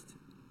first.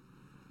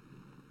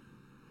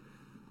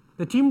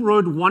 The team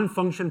wrote 1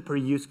 function per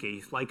use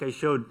case. Like I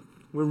showed,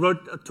 we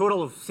wrote a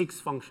total of 6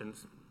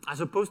 functions,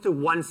 as opposed to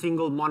 1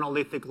 single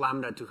monolithic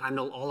Lambda to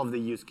handle all of the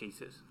use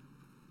cases.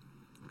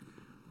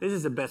 This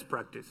is the best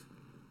practice.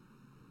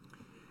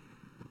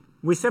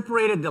 We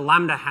separated the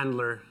Lambda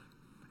handler,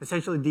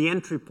 essentially the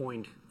entry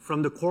point,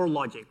 from the core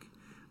logic.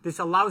 This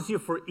allows you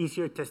for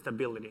easier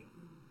testability.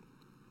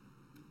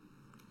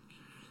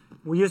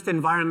 We used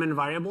environment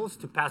variables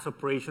to pass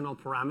operational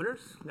parameters.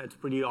 That's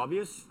pretty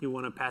obvious. You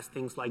want to pass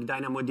things like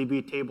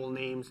DynamoDB table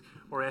names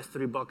or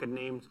S3 bucket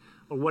names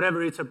or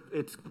whatever it's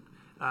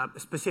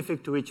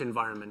specific to each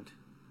environment.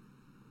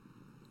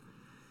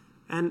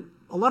 And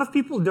a lot of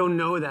people don't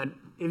know that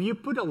if you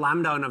put a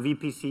Lambda on a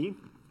VPC,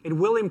 it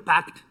will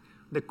impact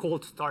the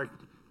cold start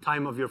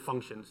time of your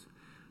functions.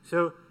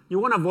 So you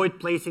want to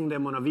avoid placing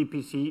them on a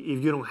VPC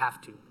if you don't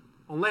have to.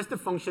 Unless the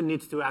function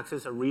needs to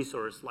access a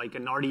resource like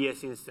an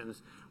RDS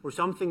instance or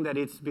something that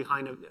it's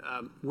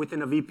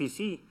within a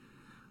VPC,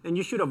 then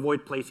you should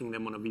avoid placing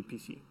them on a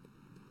VPC.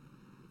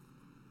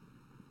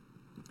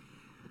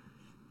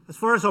 As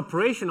far as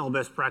operational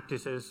best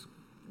practices,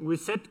 we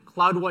set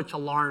CloudWatch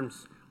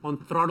alarms on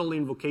throttle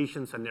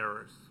invocations and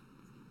errors,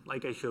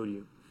 like I showed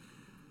you.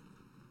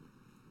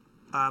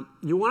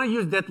 You want to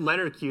use dead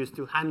letter queues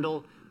to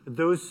handle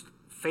those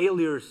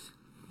failures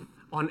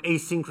on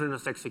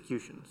asynchronous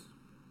executions.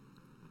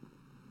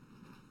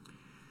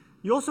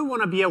 You also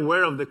want to be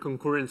aware of the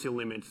concurrency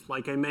limits.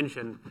 Like I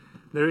mentioned,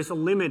 there is a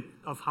limit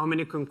of how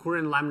many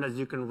concurrent lambdas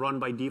you can run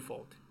by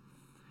default.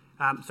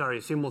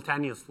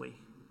 Simultaneously.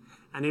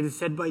 And it is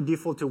set by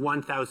default to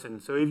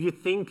 1,000. So if you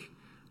think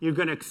you're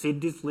going to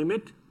exceed this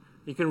limit,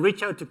 you can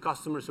reach out to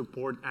customer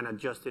support and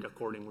adjust it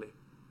accordingly.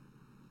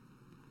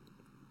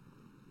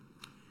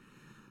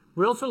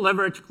 We also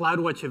leverage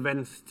CloudWatch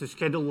events to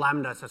schedule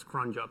Lambdas as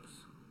cron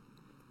jobs.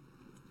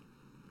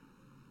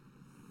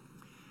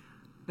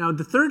 Now,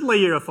 the third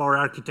layer of our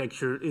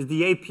architecture is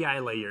the API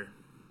layer.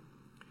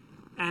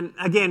 And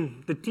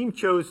again, the team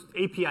chose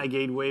API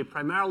Gateway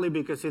primarily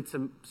because it's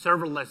a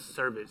serverless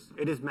service.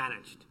 It is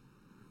managed.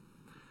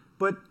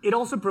 But it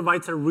also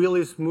provides a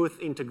really smooth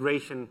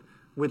integration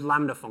with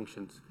Lambda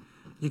functions.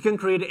 You can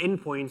create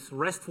endpoints,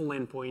 RESTful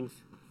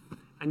endpoints,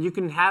 and you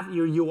can have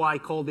your UI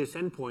call these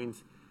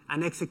endpoints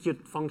and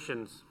execute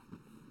functions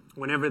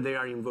whenever they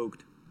are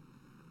invoked.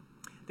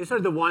 These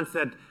are the ones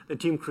that the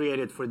team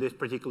created for this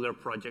particular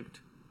project.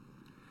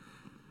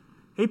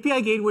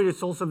 API Gateway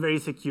is also very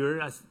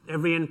secure, as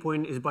every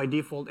endpoint is by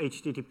default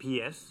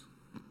HTTPS.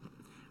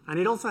 And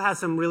it also has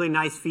some really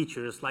nice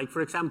features, like,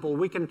 for example,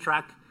 we can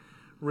track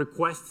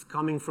requests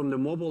coming from the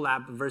mobile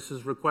app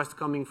versus requests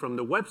coming from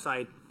the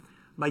website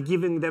by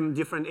giving them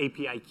different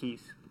API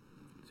keys.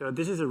 So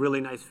this is a really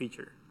nice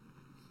feature.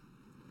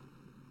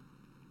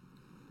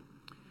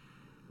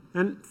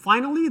 And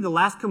finally, the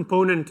last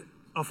component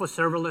of a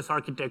serverless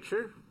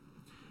architecture,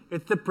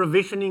 it's the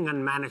provisioning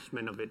and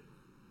management of it.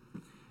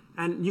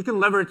 And you can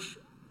leverage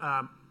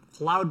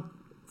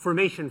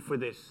CloudFormation for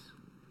this.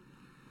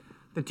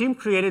 The team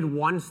created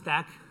one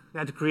stack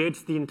that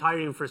creates the entire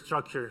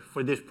infrastructure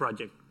for this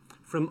project,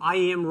 from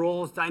IAM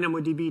roles,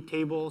 DynamoDB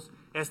tables,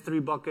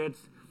 S3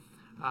 buckets,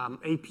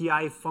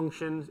 API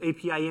functions,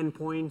 API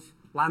endpoints,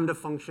 Lambda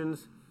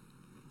functions.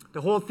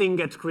 The whole thing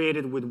gets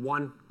created with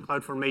one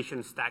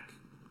CloudFormation stack.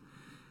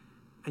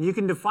 And you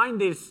can define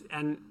this,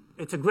 and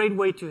it's a great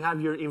way to have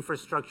your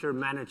infrastructure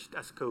managed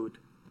as code.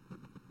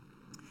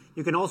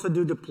 You can also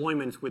do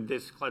deployments with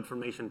this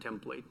CloudFormation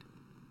template.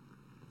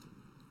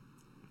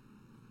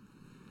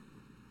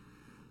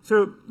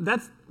 So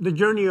that's the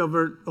journey of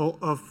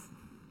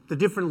the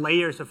different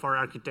layers of our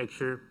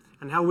architecture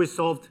and how we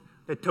solved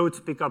the totes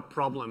pickup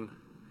problem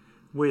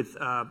with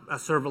a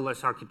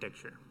serverless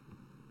architecture.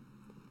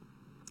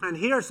 And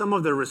here are some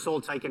of the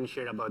results I can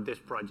share about this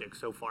project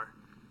so far.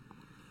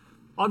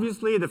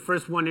 Obviously, the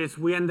first one is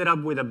we ended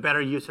up with a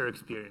better user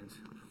experience.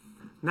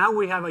 Now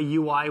we have a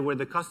UI where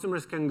the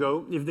customers can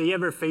go, if they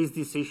ever face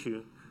this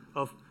issue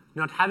of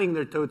not having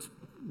their totes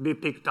be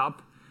picked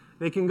up,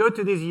 they can go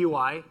to this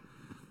UI,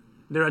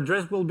 their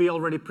address will be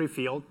already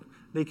pre-filled,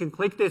 they can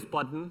click this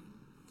button,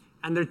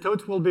 and their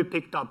totes will be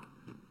picked up,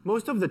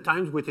 most of the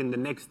times within the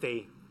next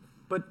day.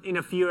 But in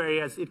a few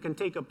areas, it can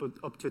take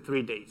up to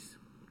 3 days.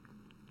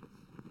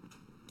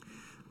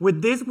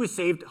 With this, we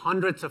saved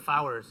hundreds of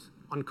hours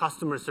on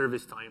customer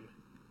service time.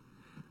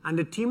 And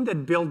the team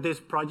that built this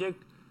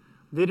project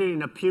did it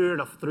in a period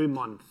of 3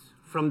 months,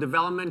 from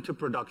development to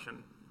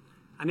production.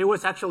 And it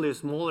was actually a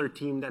smaller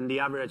team than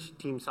the average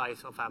team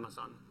size of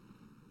Amazon.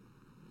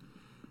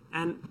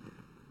 And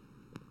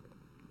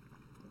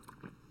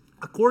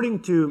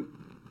according to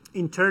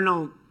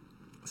internal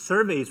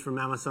surveys from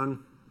Amazon,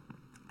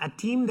 a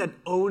team that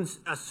owns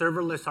a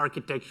serverless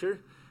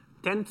architecture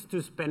tends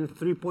to spend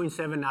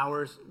 3.7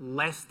 hours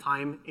less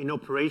time in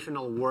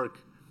operational work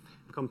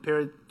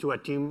compared to a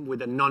team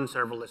with a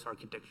non-serverless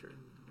architecture.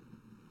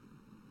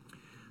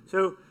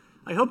 So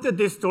I hope that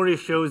this story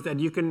shows that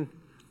you can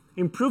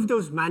improve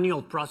those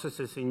manual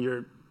processes in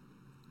your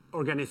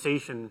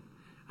organization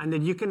and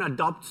that you can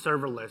adopt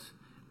serverless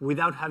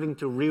without having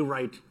to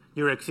rewrite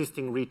your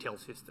existing retail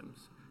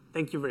systems.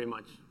 Thank you very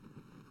much.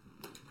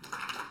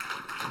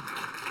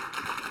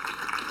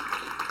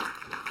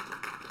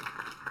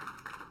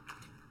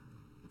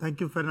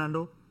 Thank you,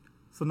 Fernando.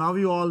 So now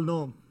you all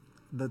know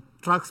the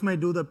trucks may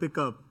do the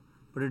pickup,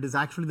 but it is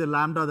actually the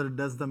Lambda that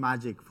does the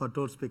magic for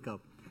totes pickup.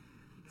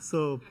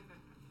 So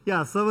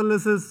yeah,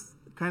 serverless is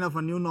kind of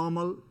a new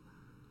normal.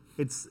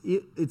 It's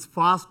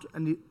fast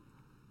and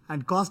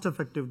cost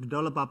effective to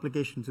develop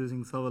applications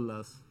using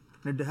serverless.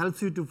 And it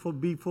helps you to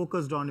be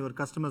focused on your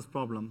customer's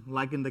problem,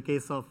 like in the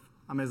case of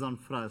Amazon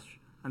Fresh,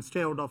 and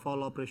stay out of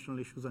all operational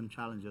issues and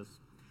challenges.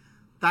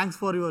 Thanks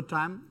for your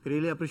time. We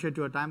really appreciate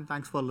your time.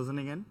 Thanks for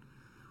listening in.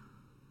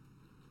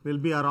 We'll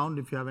be around.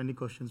 If you have any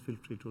questions, feel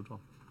free to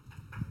drop.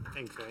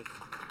 Thanks, guys.